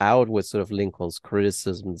comes out with sort of Lincoln's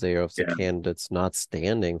criticism there of the yeah, candidates not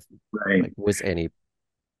standing right. like with any Well,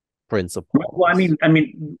 principles.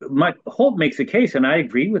 Holt makes a case, and I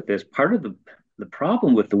agree with this. Part of the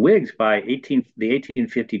problem with the Whigs the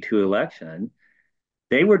 1852 election,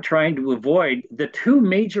 they were trying to avoid the two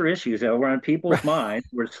major issues that were on people's Right. minds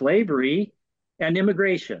were slavery and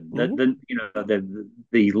immigration. Mm-hmm.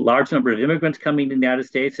 The large number of immigrants coming to the United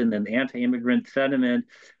States and then the anti-immigrant sentiment.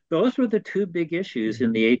 Those were the two big issues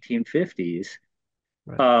in Mm-hmm. the 1850s.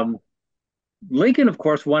 Right. Um, Lincoln, of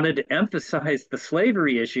course, wanted to emphasize the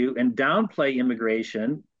slavery issue and downplay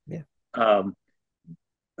immigration. Yeah. Um,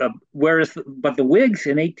 but the Whigs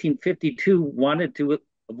in 1852 wanted to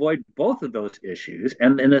avoid both of those issues,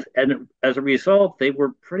 and as a result, they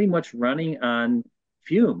were pretty much running on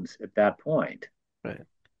fumes at that point. Right.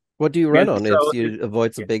 What do you run And on? It's so, you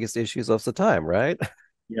avoid the biggest issues of the time, right?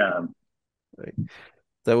 yeah, Like,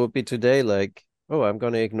 that would be today, like, oh, I'm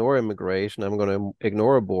going to ignore immigration. I'm going to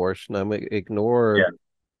ignore abortion. I'm going to ignore yeah,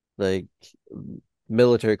 like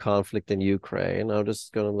military conflict in Ukraine. I'm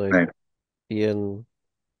just going to like right. be in,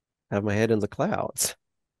 have my head in the clouds.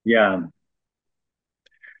 Yeah.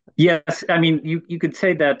 Yes. I mean, you could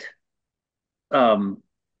say that um,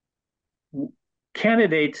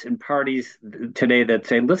 candidates and parties today that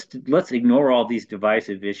say let's ignore all these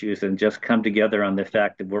divisive issues and just come together on the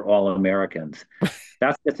fact that we're all Americans.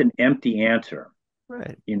 That's just an empty answer.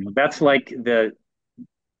 Right. That's like the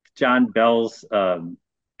John Bell's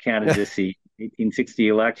candidacy, 1860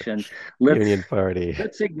 election. Union Let's Party.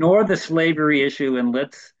 let's ignore the slavery issue and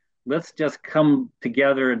let's just come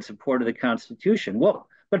together in support of the Constitution. Well,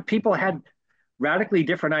 but people had radically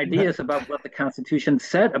different ideas Right. about what the Constitution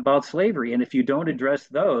said about slavery, and if you don't address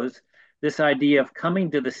those, this idea of coming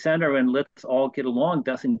to the center and let's all get along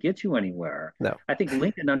doesn't get you anywhere. No. I think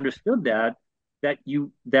Lincoln understood that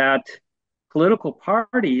political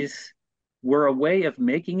parties were a way of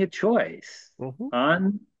making a choice Hmm.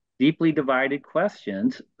 on deeply divided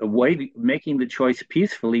questions, a way making the choice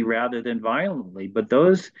peacefully rather than violently. But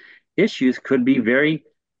those issues could be very,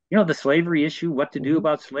 the slavery issue, what to do Hmm.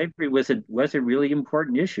 about slavery was a really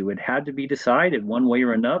important issue. It had to be decided one way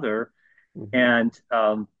or another, Hmm. and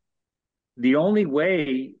the only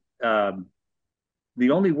way um,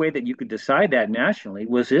 the only way that you could decide that nationally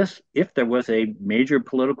was this if there was a major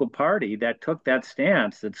political party that took that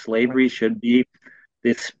stance that Right. slavery should be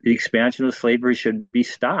the expansion of slavery should be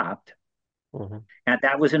stopped, Hmm. and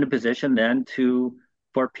that was in a position then to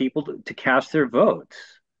for people to cast their votes.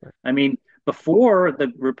 Right. I mean, before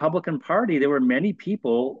the Republican Party, there were many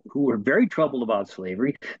people who were very troubled about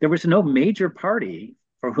slavery. There was no major party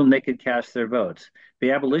for whom they could cast their votes.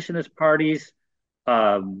 The abolitionist parties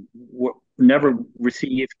never Right.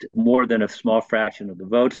 received more than a small fraction of the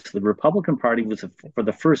votes. The Republican Party was, for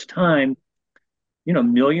the first time,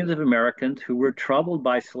 millions of Americans who were troubled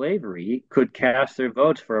by slavery could cast their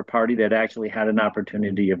votes for a party that actually had an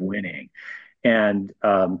opportunity of winning. And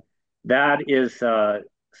that is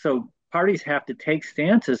so parties have to take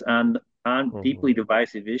stances on Hmm. deeply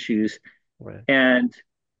divisive issues. Right. And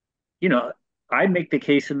you know, I make the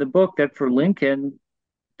case in the book that for Lincoln,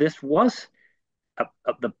 this was a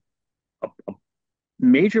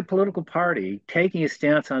major political party taking a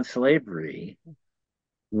stance on slavery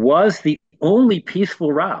was the only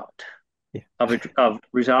peaceful route Yeah. of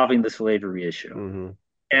resolving the slavery issue. Hmm.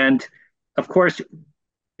 And of course,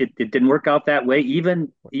 it didn't work out that way.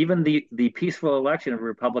 Even the peaceful election of a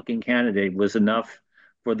Republican candidate was enough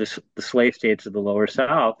for the slave states of the lower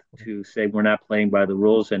South to say we're not playing by the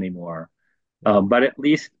rules anymore. Hmm. But at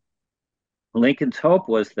least Lincoln's hope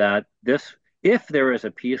was that if there is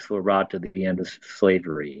a peaceful route to the end of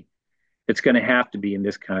slavery, it's going to have to be in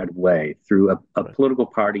this kind of way through a Right. political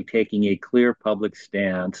party taking a clear public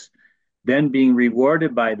stance, then being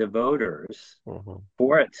rewarded by the voters Hmm.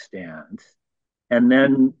 for its stance, and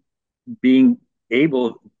then being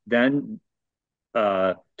able then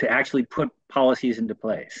to actually put policies into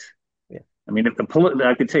place. Yeah. I mean,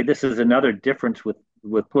 I could say this is another difference with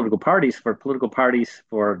political parties. For political parties,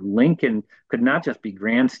 for Lincoln, could not just be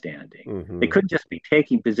grandstanding. They Hmm. couldn't just be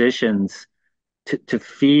taking positions to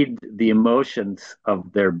feed the emotions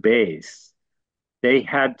of their base. They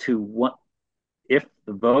had to, if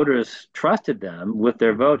the voters trusted them with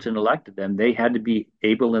their votes Hmm. and elected them, they had to be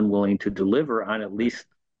able and willing to deliver on at Right. least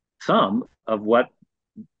some of what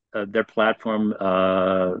their platform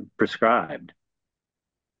prescribed.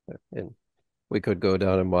 And we could go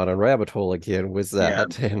down a modern rabbit hole again with Yeah.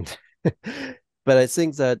 that. And but I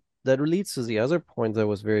think that that leads to the other point that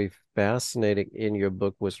was very fascinating in your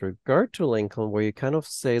book with regard to Lincoln, where you kind of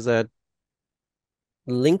say that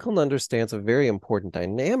Lincoln understands a very important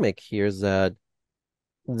dynamic here that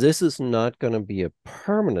this is not going to be a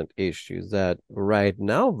permanent issue, that right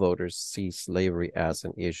now voters see slavery as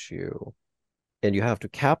an issue, and you have to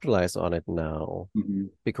capitalize on it now Mm-hmm.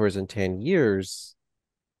 because in 10 years,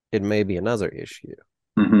 it may be another issue.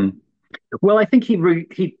 Mm-hmm. Well, I think he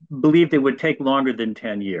believed it would take longer than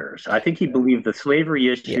 10 years. I think he Yeah. believed the slavery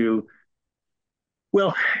Yeah. issue,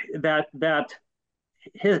 well, that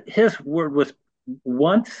his word was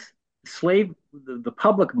once the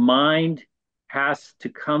public mind has to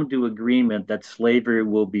come to agreement that slavery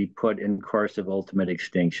will be put in course of ultimate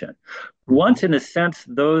extinction. Mm-hmm. Once, in a sense,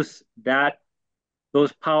 those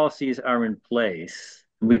policies are in place,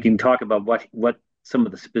 we can Mm-hmm. talk about what some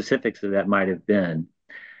of the specifics of that might have been.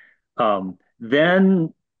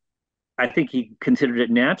 Then I think he considered it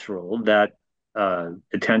natural that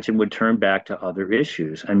attention would turn back to other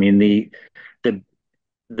issues. I mean, the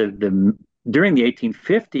the during the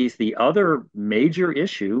 1850s, the other major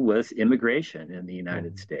issue was immigration in the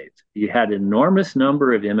United Mhm. States. You had an enormous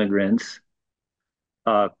number of immigrants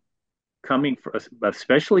uh, coming,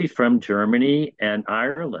 especially from Germany and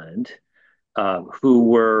Ireland, who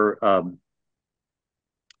were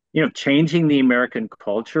changing the American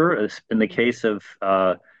culture. In the Mhm. case of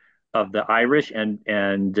the Irish and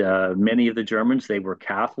many of the Germans, they were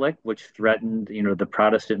Catholic, which threatened the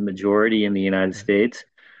Protestant majority in the United Right. States.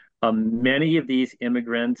 Many of these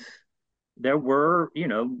immigrants, there were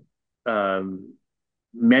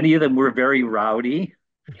many of them were very rowdy.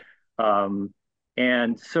 Um,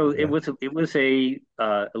 and so Yeah. it was a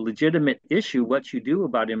legitimate issue what you do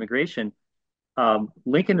about immigration.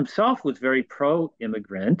 Lincoln himself was very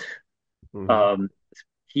pro-immigrant. Hmm. Um,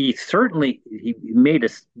 he made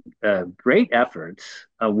great efforts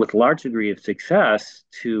with large degree of success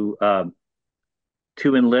to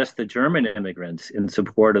enlist the German immigrants in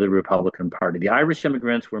support of the Republican Party. The Irish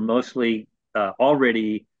immigrants were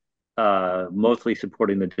already mostly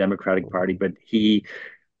supporting the Democratic Party, but he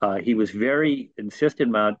was very insistent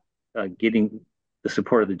about getting the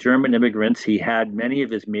support of the German immigrants. He had many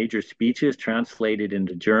of his major speeches translated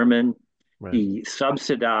into German. Right. He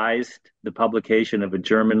subsidized the publication of a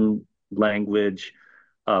German language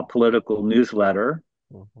political newsletter.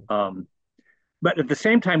 Mhm. Um, but at the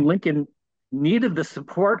same time, Lincoln needed the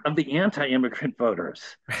support of the anti immigrant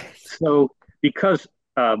voters. Right. So, because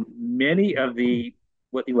many of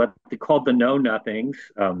what they called the Know Nothings,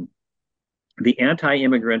 the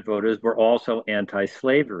anti-immigrant voters were also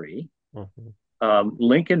anti-slavery. Mhm.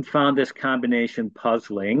 Lincoln found this combination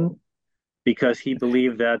puzzling because he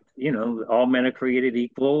believed that all men are created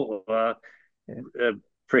equal, Yeah. uh,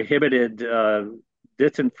 prohibited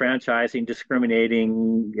disenfranchising,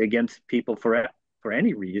 discriminating against people for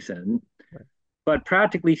any reason. Right. But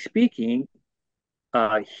practically speaking,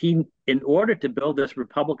 in order to build this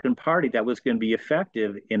Republican Party that was going to be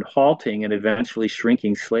effective in halting and eventually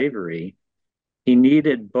shrinking slavery, he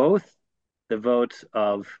needed both the votes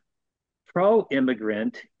of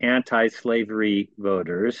pro-immigrant anti-slavery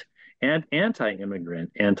voters and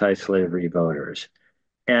anti-immigrant anti-slavery voters.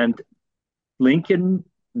 And Lincoln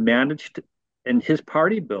managed, and his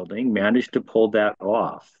party building managed to pull that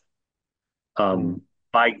off Mm.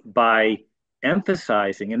 by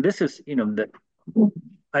emphasizing, and this is,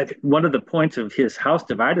 one of the points of his House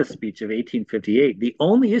Divided speech of 1858. The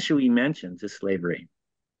only issue he mentions is slavery.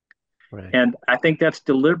 Right. And I think that's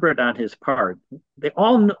deliberate on his part.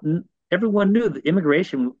 Everyone knew that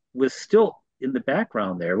immigration was still in the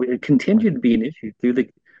background there. It Right. continued to be an issue through the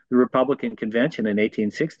Republican convention in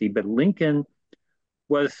 1860, but Lincoln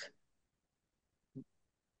was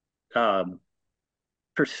um,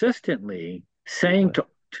 persistently saying Right.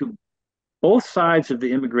 to both sides of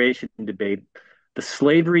the immigration debate, the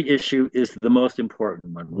slavery issue is the most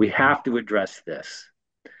important one. We Mhm. have to address this.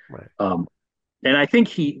 Right. Um, and I think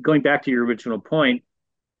going back to your original point,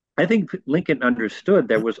 I think Lincoln understood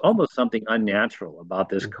there was almost something unnatural about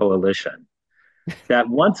this Mhm. coalition. That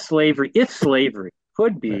once slavery, if slavery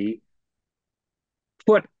could Right. be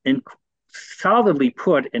put in solidly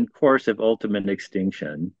put in course of ultimate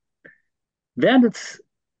extinction, then it's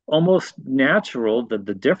almost natural that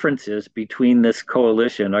the differences between this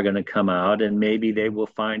coalition are going to come out and maybe they Mhm. will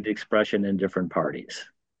find expression in different parties.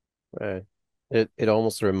 Right. It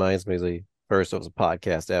almost reminds me of the first of the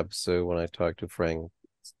podcast episode when I talked to Frank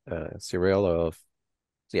Cirillo of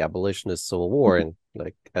the abolitionist civil war, and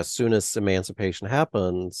like as soon as emancipation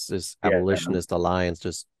happens, this Yeah, abolitionist alliance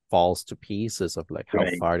just falls to pieces of like how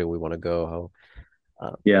right. far do we want to go,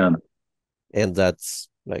 how Yeah. and that's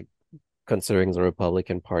like considering the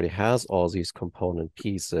Republican Party has all these component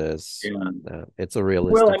pieces, Yeah. it's a Well,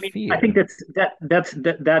 realistic I mean, I think fear.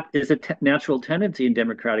 that is a natural tendency in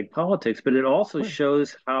democratic politics, but it also Right.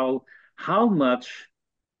 shows how much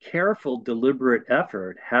careful, deliberate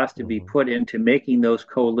effort has to be Hmm. put into making those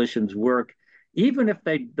coalitions work, even if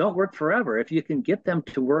they don't work forever. If you can get them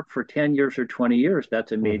to work for 10 years or 20 years,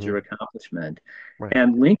 that's a Hmm. major accomplishment. Right.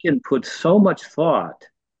 And Lincoln put so much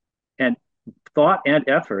and thought and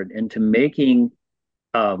effort into making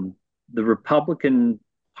um, the Republican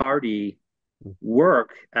Party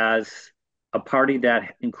work as a party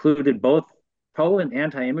that included both pro and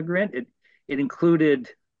anti-immigrant. It included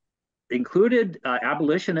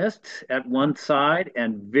abolitionists at one side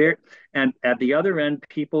and at the other end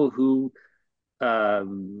people who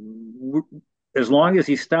were, as long as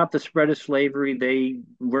he stopped the spread of slavery, they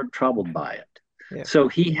weren't troubled by it. Yeah. So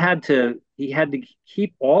he had to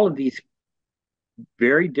keep all of these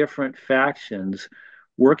very different factions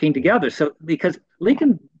working together. So because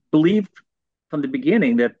Lincoln believed from the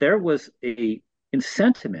beginning that there was in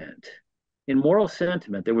sentiment, in moral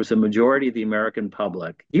sentiment, there was a majority of the American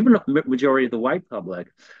public, even a majority of the white public,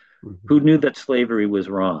 Mm-hmm. who knew that slavery was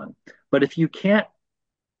wrong. But if you can't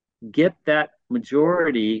get that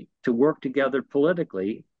majority to work together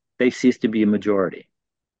politically, they cease to be a majority.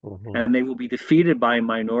 Mm-hmm. And they will be defeated by a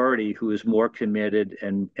minority who is more committed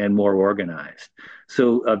and more organized.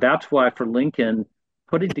 So that's why for Lincoln,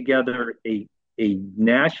 putting together a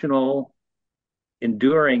national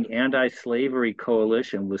enduring anti-slavery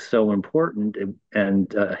coalition was so important,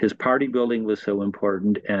 and his party building was so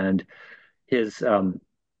important, and his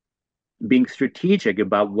being strategic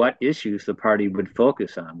about what issues the party would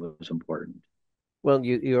focus on was important. Well,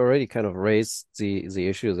 you already kind of raised the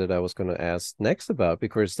issue that I was going to ask next about,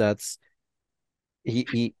 because that's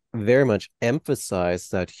he very much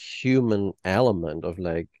emphasized that human element of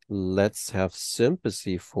like, let's have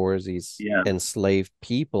sympathy for these Yeah, enslaved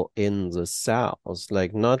people in the South.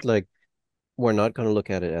 Like, not like, we're not going to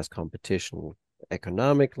look at it as competition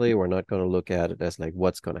economically. We're not going to look at it as like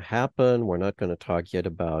what's going to happen. We're not going to talk yet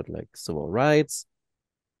about like civil rights.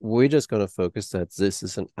 We're just going to focus that this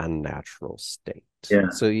is an unnatural state. yeah,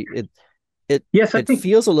 So it yes, I it think,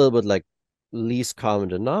 feels a little bit like least common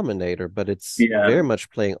denominator, but it's yeah, very much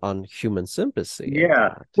playing on human sympathy in yeah.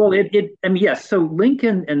 that. Well, I mean, yes. So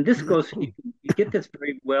Lincoln, and this goes, you get this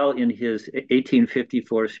very well in his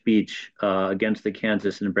 1854 speech against the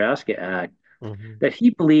Kansas-Nebraska Act, Mhm. that he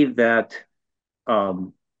believed that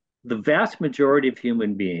um, the vast majority of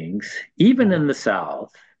human beings, even Mhm. in the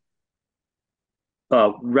South,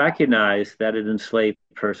 recognized that an enslaved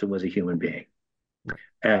person was a human being.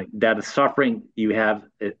 That a suffering, you have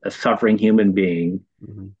a suffering human being,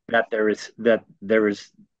 Mhm. that there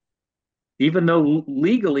is, even though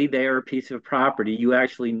legally they are a piece of property, you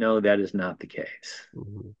actually know that is not the case.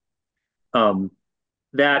 Mhm. Um,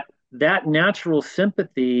 that natural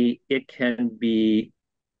sympathy, it can be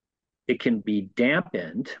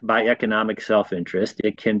dampened by economic self-interest.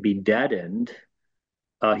 It can be deadened.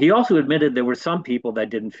 He also admitted there were some people that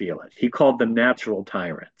didn't feel it. He called them natural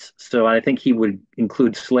tyrants. So I think he would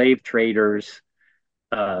include slave traders,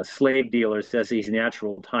 slave dealers as these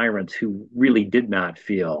natural tyrants who really did not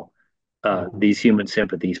feel Mhm. these human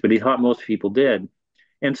sympathies, but he thought most people did.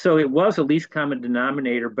 And so it was a least common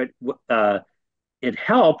denominator, but it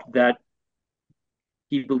helped that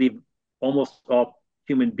he believed almost all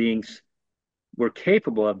human beings were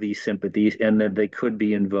capable of these sympathies and that they could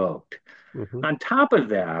be invoked. Mhm. On top of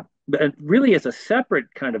that, but really as a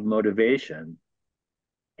separate kind of motivation,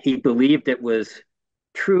 he believed it was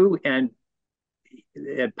true and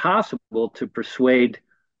possible to persuade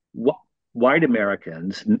white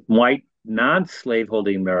Americans, white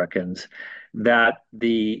non-slaveholding Americans, that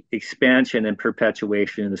the expansion and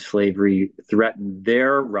perpetuation of slavery threatened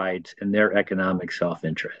their rights and their economic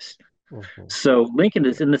self-interest. Mhm. So Lincoln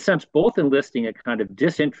is, in a sense, both enlisting a kind of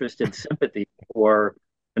disinterested sympathy for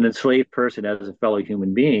an enslaved person as a fellow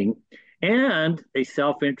human being and a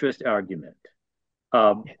self-interest argument.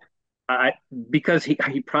 Um, I, because he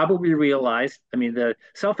probably realized, I mean, the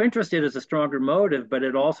self-interested is a stronger motive, but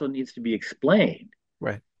it also needs to be explained.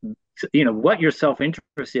 Right. So, what your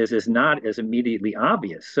self-interest is not as immediately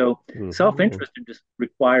obvious. So Mhm. self-interest just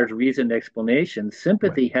requires reasoned explanation. Right.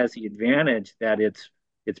 Sympathy has the advantage that it's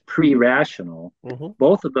pre-rational. Mhm.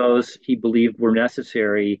 Both of those he believed were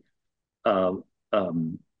necessary uh,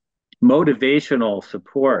 um, motivational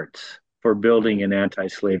supports for building an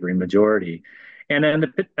anti-slavery majority,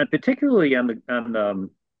 and particularly on the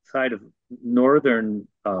side of northern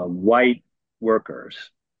white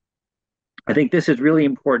workers. I think this is really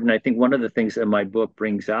important. I think one of the things that my book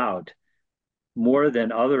brings out more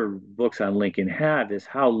than other books on Lincoln have is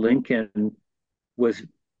how Lincoln was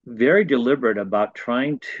very deliberate about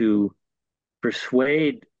trying to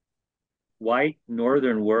persuade white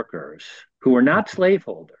northern workers who were not Mhm.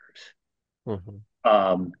 slaveholders Mhm.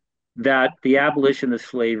 um, that the abolition of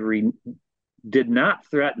slavery did not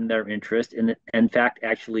threaten their interest, and in fact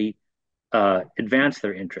actually advance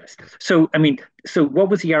their interest. So, I mean, so what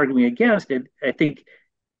was he arguing against? And I think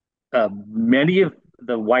many of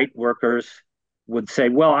the white workers would say,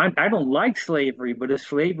 well, I don't like slavery, but if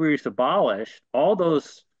slavery is abolished, all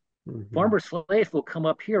those Mhm. former slaves will come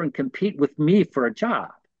up here and compete with me for a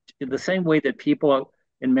job in the same way that people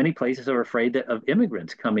in many places are afraid of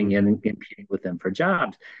immigrants coming in Mhm. and competing with them for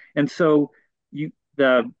jobs. And so you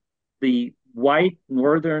the white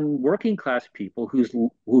northern working class people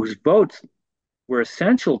whose votes were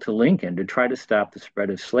essential to Lincoln to try to stop the spread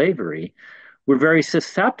of slavery were very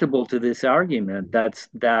susceptible to this argument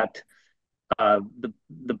that the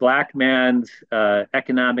black man's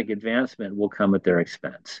economic advancement will come at their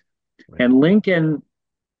expense. Right. And Lincoln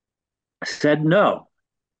said no.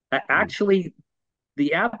 Mm. Actually,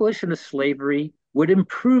 the abolition of slavery would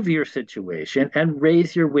improve your situation and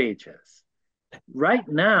raise your wages. Right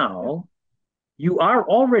now, you are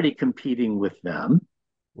already competing with them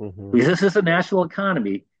Mm-hmm. because this is a national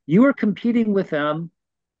economy. You are competing with them.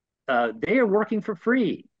 They are working for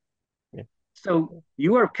free. Yeah. So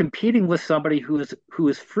you are competing with somebody who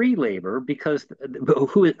is free labor because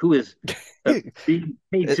who is being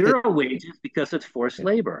paid It, zero wages because it's forced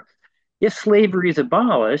labor. If slavery is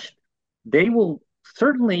abolished, they will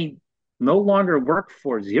certainly no longer work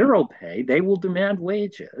for zero pay. They will demand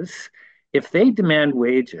wages. If they demand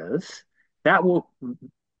wages, that will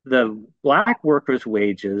the black workers'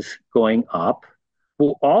 wages going up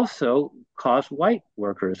will also cause white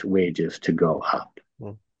workers' wages to go up.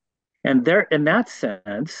 mm, And there, in that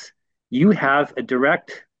sense, you have a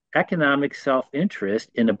direct economic self-interest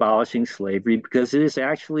in abolishing slavery because it is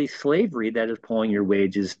actually slavery that is pulling your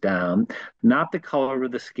wages down, not the color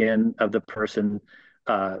of the skin of the person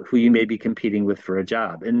who you may be competing with for a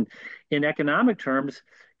job. And in economic terms,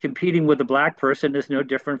 competing with a black person is no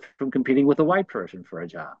different from competing with a white person for a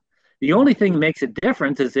job. The only thing that makes a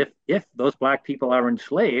difference is if those black people are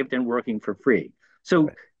enslaved and working for free. So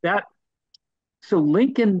right. that so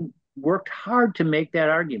Lincoln worked hard to make that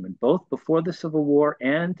argument, both before the Civil War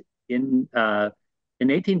and in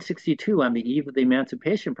 1862 on the eve of the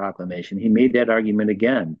Emancipation Proclamation. He made that argument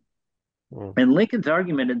again. Mm, And Lincoln's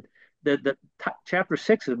argument, and chapter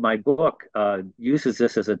 6 of my book uses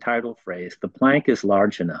this as a title phrase: "The plank is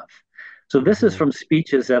large enough." So this is mm-hmm. from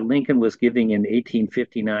speeches that Lincoln was giving in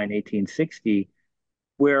 1859, 1860,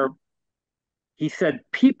 where he said,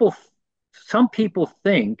 some people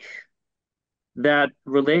think that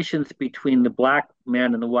relations between the black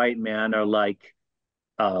man and the white man are like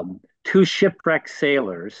two shipwrecked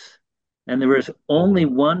sailors, and there is only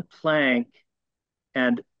Mm-hmm. one plank,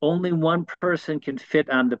 and only one person can fit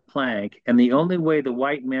on the plank, and the only way the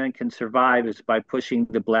white man can survive is by pushing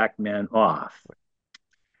the black man off.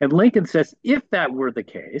 And Lincoln says, if that were the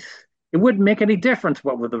case, it wouldn't make any difference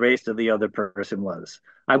what the race of the other person was.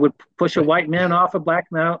 I would push a Right. white man off a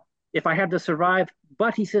black man if I had to survive.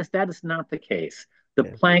 But he says that is not the case. The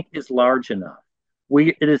Yeah. plank is large enough.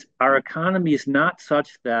 Our economy is not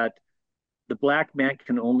such that the black man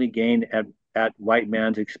can only gain at white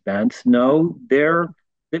man's expense. No,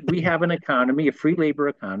 that we have an economy, a free labor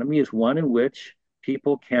economy, is one in which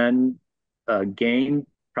people can gain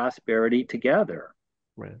prosperity together.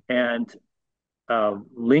 Right. And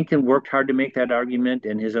Lincoln worked hard to make that argument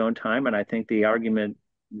in his own time, and I think the argument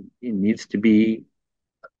needs to be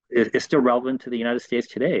is still relevant to the United States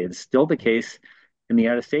today. It's still the case in the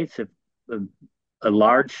United States. A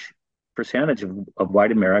large percentage of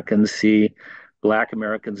white Americans see Black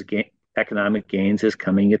Americans' economic gains as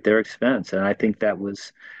coming at their expense, and I think it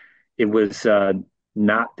was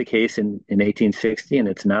not the case in 1860, and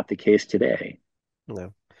it's not the case today.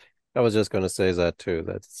 No. I was just going to say that too.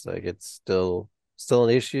 That's like it's still an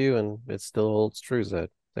issue, and it still holds true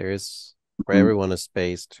that there is for Mhm. everyone a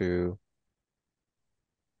space to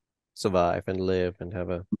survive and live and have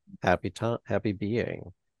a happy time, happy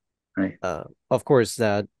being. Right. Of course,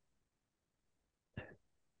 that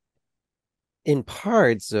in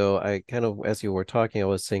parts, though, I kind of, as you were talking, I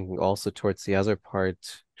was thinking also towards the other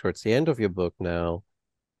part, towards the end of your book now,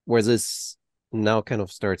 where this now kind of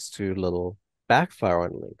starts to little backfire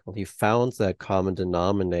on Lincoln. He found that common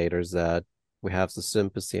denominators that we have the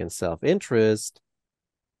sympathy and self-interest,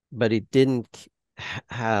 but he didn't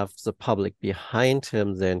have the public behind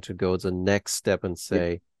him then to go the next step and Yeah.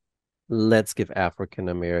 say, let's give African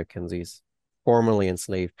Americans, these formerly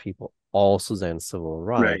enslaved people, also then civil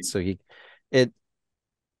Right. rights. So it,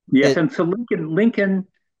 Yes, it, and so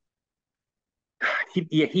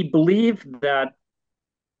he believed that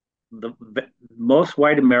the most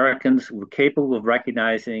white Americans were capable of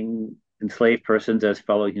recognizing enslaved persons as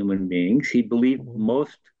fellow human beings. He believed mhm,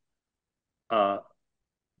 most uh,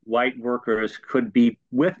 white workers could be,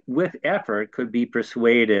 with effort, could be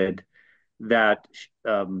persuaded that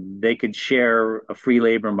they could share a free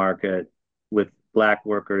labor market with black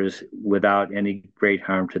workers without any great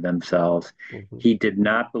harm to themselves. mhm, He did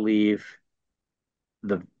not believe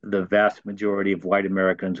the vast majority of white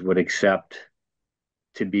Americans would accept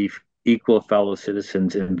to be equal fellow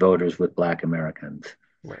citizens and voters with Black Americans.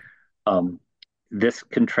 right. Um, this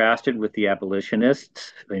contrasted with the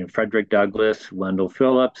abolitionists, Frederick Douglass, Wendell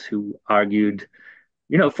Phillips, who argued,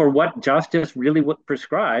 for what justice really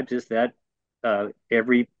prescribes is that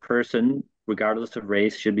every person regardless of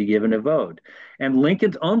race, should be given a vote. And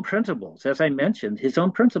Lincoln's own principles, as I mentioned, his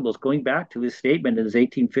own principles, going back to his statement in his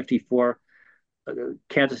 1854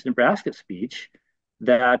 Kansas-Nebraska speech,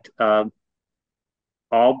 that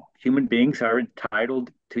all human beings are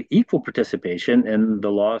entitled to equal participation in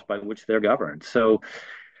the laws by which they're governed. So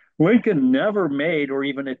Lincoln never made or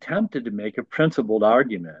even attempted to make a principled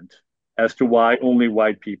argument as to why only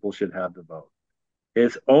white people should have the vote.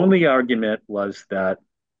 His only argument was that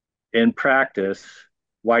in practice,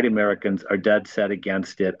 white Americans are dead set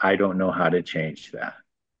against it. I don't know how to change that.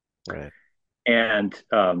 Right. And,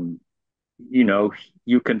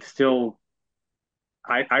 you can still,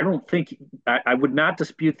 I don't think, I would not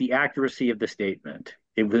dispute the accuracy of the statement.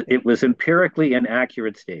 It was empirically an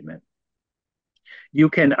accurate statement. You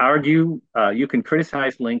can argue, you can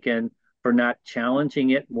criticize Lincoln for not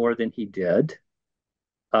challenging it more than he did.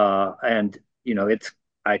 And,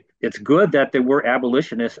 it's good that there were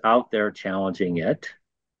abolitionists out there challenging it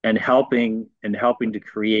and helping to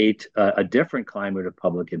create a different climate of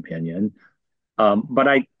public opinion. But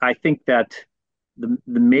I think that the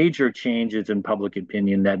major changes in public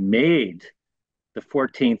opinion that made the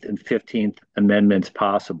 14th and 15th Amendments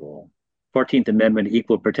possible, 14th Amendment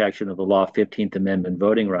equal protection of the law, 15th Amendment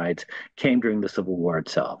voting rights, came during the Civil War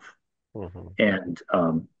itself. Mm-hmm. And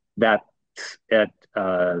that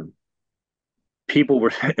people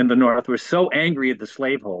were in the North were so angry at the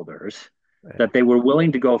slaveholders Right. that they were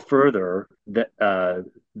willing to go further than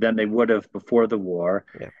they would have before the war.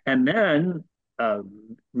 Yeah. And then,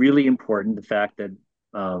 really important, the fact that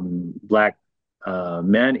Black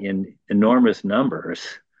men in enormous numbers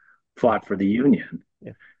fought for the Union,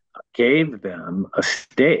 Yeah. gave them a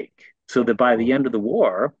stake, so that by the end of the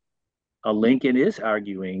war, Lincoln is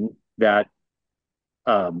arguing that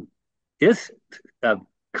is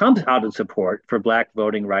comes out in support for Black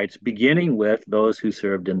voting rights, beginning with those who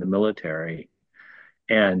served in the military.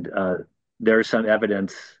 And there's some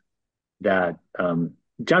evidence that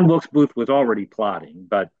John Wilkes Booth was already plotting,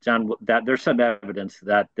 but there's some evidence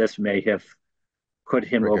that this may have put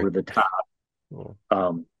him over the top.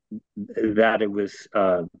 That it was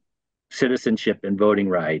citizenship and voting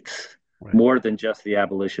rights, right, more than just the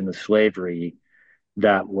abolition of slavery,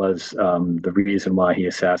 that was the reason why he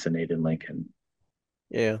assassinated Lincoln.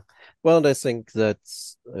 Yeah. Well, I think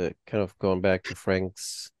that's kind of going back to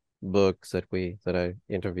Frank's books that I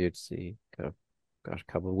interviewed a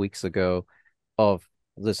couple of weeks ago, of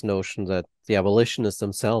this notion that the abolitionists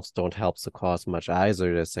themselves don't help the cause much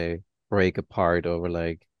either, to say break apart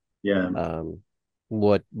over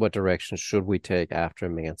what direction should we take after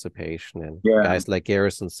emancipation, and guys like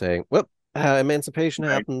Garrison saying, well, emancipation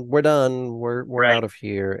happened, we're done, we're out of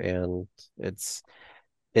here. And it's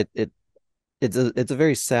a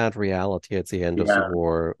very sad reality at the end of the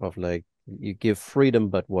war, of you give freedom,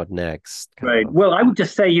 but what next? Right. Well, I would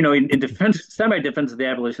just say, in defense, semi-defense of the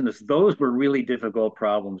abolitionists, those were really difficult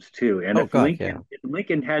problems too. And if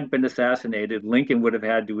Lincoln had been assassinated, Lincoln would have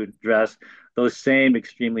had to address those same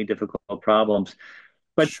extremely difficult problems.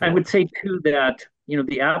 But I would say too that,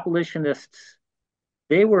 the abolitionists,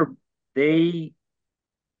 they were very,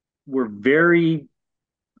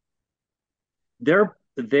 their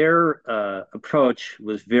approach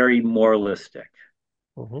was very moralistic.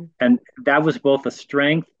 Mm-hmm. And that was both a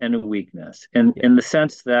strength and a weakness, in the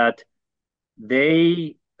sense that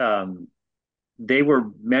they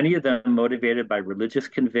were, many of them, motivated by religious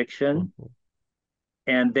conviction. Mm-hmm.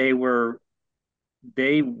 And they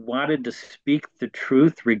wanted to speak the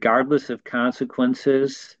truth regardless of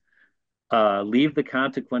consequences, leave the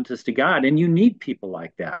consequences to God. And you need people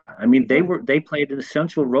like that. I mean, they played an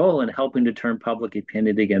essential role in helping to turn public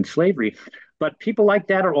opinion against slavery. But people like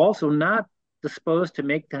that are also not disposed to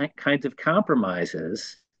make that kinds of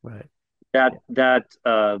compromises, right, that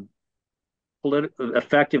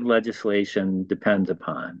effective legislation depends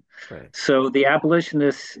upon. Right. So the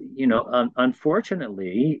abolitionists,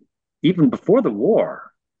 unfortunately, even before the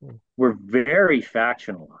war, were very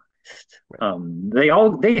factionalized. Right. They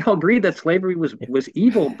all agreed that slavery was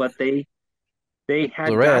evil, but they had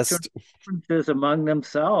differences among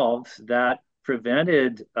themselves that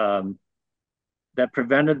prevented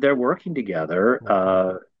their working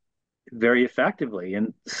together very effectively.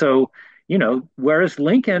 And so, whereas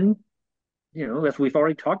Lincoln, as we've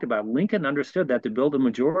already talked about, Lincoln understood that to build a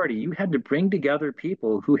majority, you had to bring together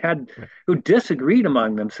people who disagreed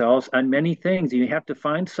among themselves on many things. You have to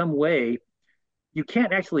find some way. You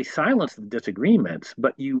can't actually silence the disagreements,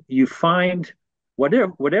 but you find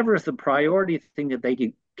whatever is the priority thing that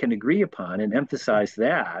they can agree upon, and emphasize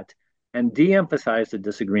that, and de-emphasize the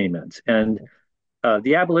disagreements. And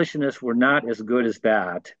the abolitionists were not as good as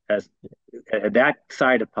that as that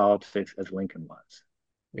side of politics as Lincoln was.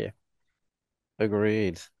 Yeah,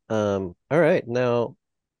 agreed. All right. Now,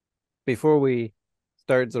 before we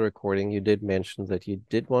start the recording, you did mention that you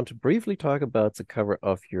did want to briefly talk about the cover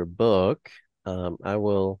of your book. I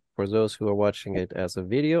will, for those who are watching it as a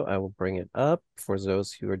video, I will bring it up. For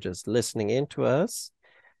those who are just listening in to us,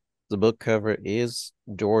 the book cover is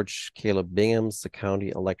George Caleb Bingham's The County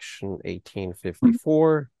Election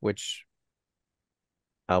 1854, which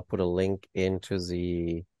I'll put a link into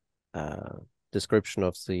the uh, description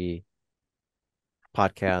of the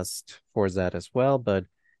podcast for that as well. But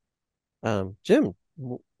Jim,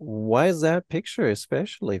 why is that picture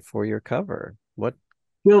especially for your cover?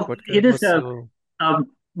 Well, What it is was a so?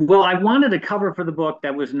 well, I wanted a cover for the book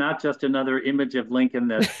that was not just another image of Lincoln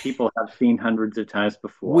that people have seen hundreds of times We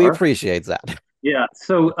before. appreciate that. Yeah.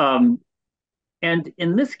 So, and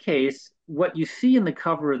in this case, what you see in the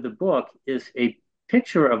cover of the book is a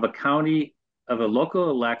picture of a county of a local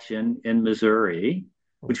election in Missouri,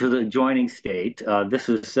 which was an adjoining state. This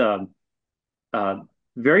is uh,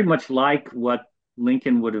 very much like what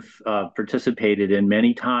Lincoln would have participated in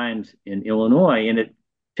many times in Illinois, and it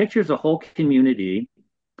pictures a whole community.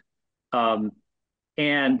 Um,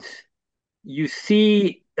 and you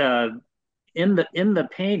see in the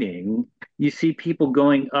painting, you see people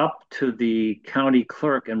going up to the county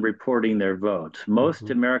clerk and reporting their votes. Most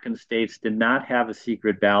Mhm, American states did not have a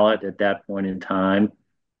secret ballot at that point in time,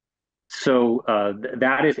 so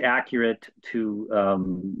that is accurate to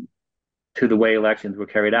the way elections were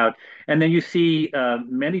carried out. And then you see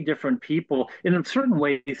many different people. In certain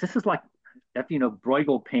ways, this is like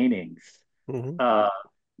Bruegel paintings. mhm, Uh,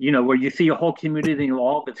 where you see a whole community and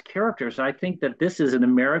all of its characters. I think that this is an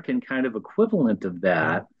American kind of equivalent of yeah,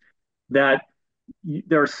 that. That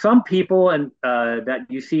there are some people and that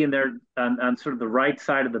you see in there on sort of the right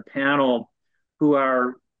side of the panel who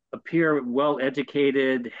appear well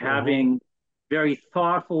educated, mhm, having very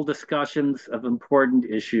thoughtful discussions of important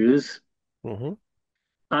issues. mhm.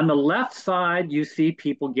 On the left side, you see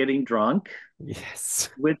people getting drunk, Yes,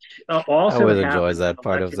 which I also always enjoy happens on that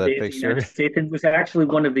part of election that days in the United picture. States. And it was actually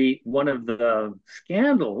one of the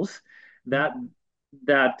scandals that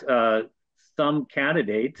some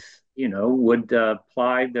candidates, would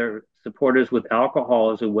ply their supporters with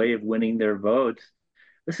alcohol as a way of winning their votes.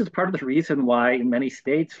 This is part of the reason why in many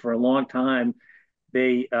states for a long time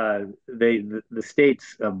the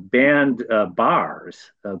states banned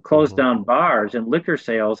bars, closed Mhm, down bars and liquor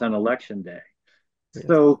sales on election day. yes,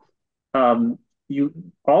 So you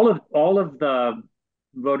all of the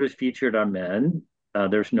voters featured are men.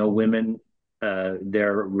 There's no mhm, women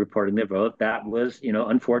there reporting their vote. That was, yeah,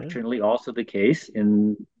 unfortunately also the case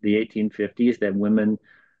in the 1850s that women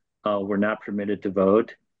were not permitted to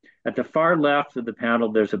vote. At the far left of the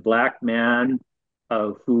panel, there's a black man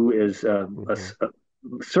who is mhm,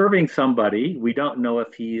 serving somebody. We don't know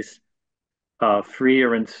if he's free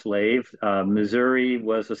or enslaved. Missouri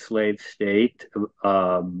was a slave state,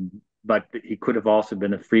 but he could have also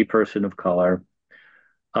been a free person of color.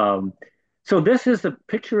 Um, so this is a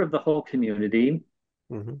picture of the whole community.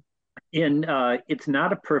 mhm. It's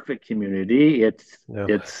not a perfect community. No,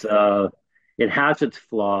 It has its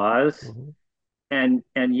flaws, mhm,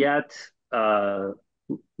 and yet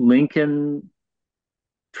Lincoln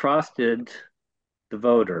trusted the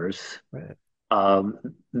voters right,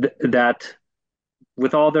 that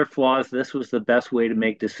with all their flaws, this was the best way to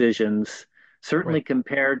make decisions, certainly right.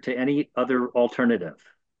 compared to any other alternative.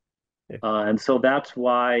 Yeah. And so that's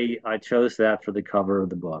why I chose that for the cover of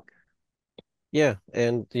the book. Yeah,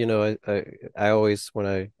 and I always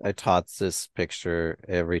when I taught this picture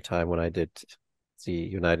every time when I did the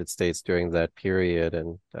United States during that period,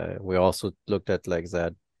 and we also looked at like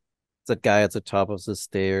that guy at the top of the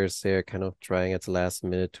stairs there, kind of trying at the last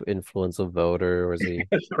minute to influence a voter, or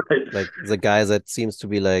Right. the guy that seems to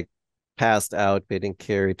be like passed out, getting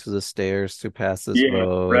carried to the stairs to pass this Yeah,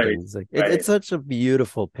 vote, right, and it's like right. it's such a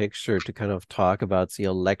beautiful picture to kind of talk about the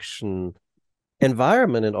election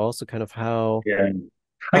environment and also kind of Yeah.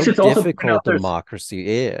 I how should also point out difficult democracy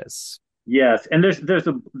is. yes, and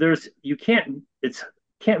there's you can't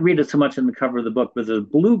read it so much in the cover of the book, but there's a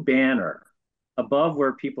blue banner above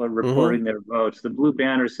where people are Mm-hmm. reporting their votes. The blue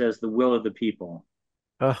banner says the will of the people.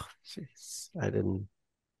 Oh, jeez. I didn't.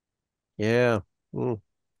 Yeah. Mm,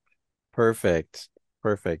 perfect.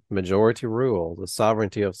 Perfect. Majority rule, the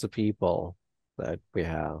sovereignty of the people that we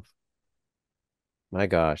have. My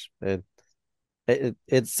gosh.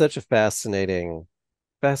 It's such a fascinating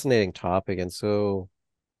topic and so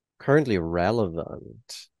currently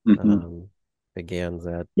relevant. Mhm. Um, again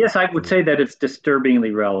that Yes, I would say that it's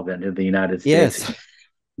disturbingly relevant in the United States. yes.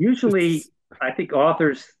 Usually, It's, I think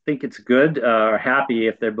authors think it's good, are happy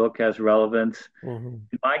if their book has relevance. mhm.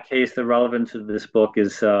 In my case, the relevance of this book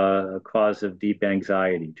is a cause of deep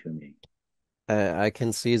anxiety to me. I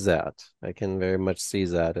can see that. I can very much see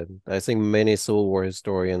that. And I think many Civil War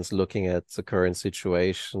historians looking at the current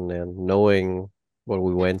situation and knowing what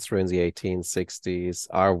we went through in the 1860s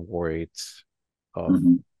are worried of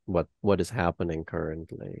Mhm. what is happening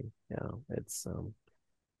currently. Yeah,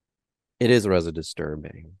 it is rather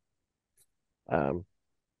disturbing. Um,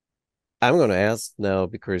 I'm going to ask now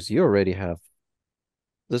because you already have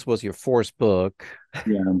this was your fourth book.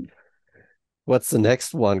 Yeah. What's the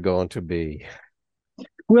next one going to be?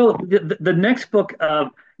 Well, the next book,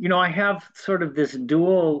 I have sort of this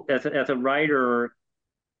dual as a writer.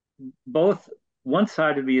 Both one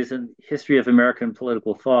side of me is in history of American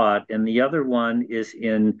political thought, and the other one is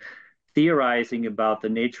in theorizing about the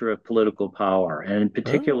nature of political power, and in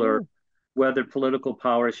particular, Oh, whether political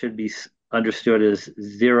power should be understood as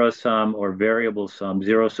zero sum or variable sum.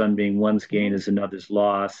 Zero sum being one's gain mhm. is another's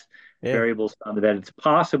loss. Yeah. Variable sum that it's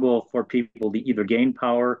possible for people to either gain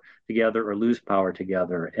power together or lose power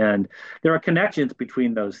together, and there are connections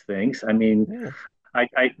between those things. I mean,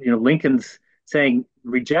 Yeah. Lincoln's saying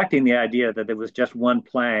rejecting the idea that there was just one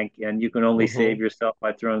plank and you can only save Hmm. yourself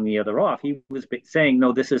by throwing the other off. He was saying,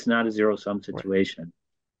 no, this is not a zero sum Right. situation.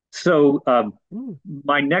 So Mm.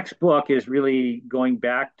 my next book is really going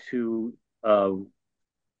back to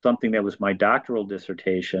something that was my doctoral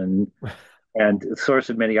dissertation and the source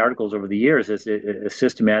of many articles over the years is a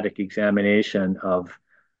systematic examination of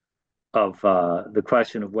the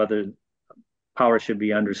question of whether power should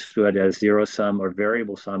be understood as zero sum or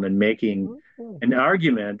variable sum and making Mhm. an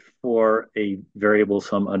argument for a variable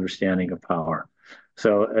sum understanding of power.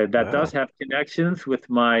 So that does Wow. have connections with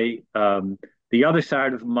my the other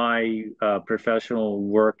side of my professional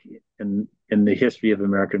work in the history of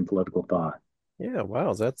American political thought. Yeah,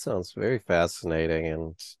 wow, that sounds very fascinating.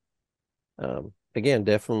 And again,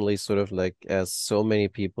 definitely sort of like as so many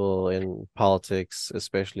people in politics,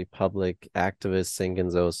 especially public activists, think in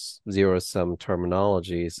those zero-sum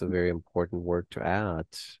terminology, it's a very important word to add,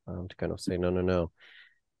 to kind of say, no, no, no.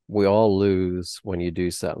 We all lose when you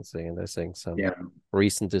do something. And I think some Yeah,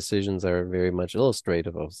 recent decisions are very much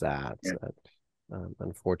illustrative of that. yeah, That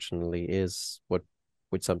unfortunately is what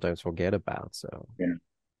we sometimes forget about. So yeah.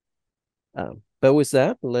 but with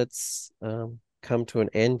that, let's come to an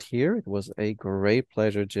end here. It was a great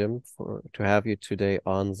pleasure, Jim, for to have you today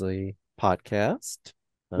on the podcast.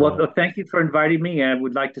 Well, Um, thank you for inviting me. And I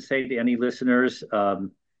would like to say to any listeners,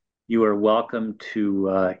 you are welcome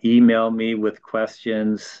to email me with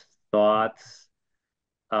questions, thoughts.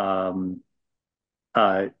 Um,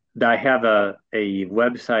 uh, I have a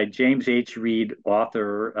website, James H. Reed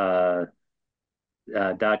Author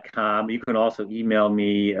 .com. You can also email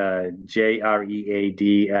me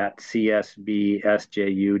JREAD at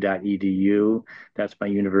csbsju.edu. That's my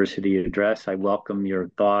university address. I welcome your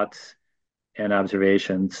thoughts and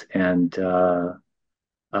observations, and I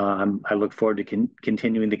look forward to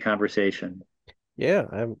continuing the conversation. yeah,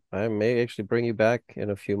 I may actually bring you back in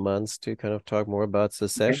a few months to kind of talk more about Okay.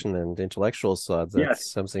 secession and intellectual thoughts. Yes,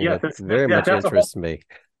 That's something yes, that very yeah, much that's interests me.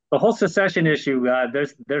 the whole secession issue.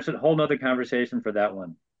 There's a whole nother conversation for that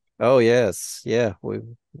one. Oh yes, yeah.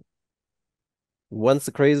 Once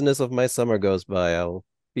the craziness of my summer goes by, I'll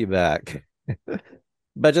be back.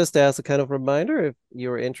 But just as a kind of reminder, if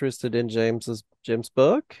you're interested in Jim's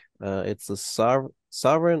book, it's the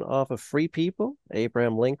Sovereign of a Free People,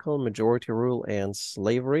 Abraham Lincoln, Majority Rule and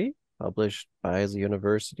Slavery, published by the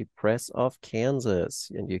University Press of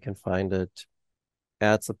Kansas. And you can find it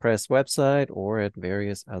at the press website or at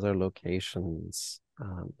various other locations.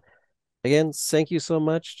 Again, thank you so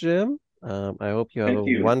much, Jim. I hope you have a Thank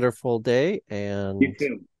you. wonderful day You and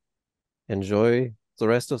too. enjoy the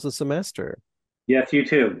rest of the semester. Yes, you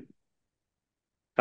too.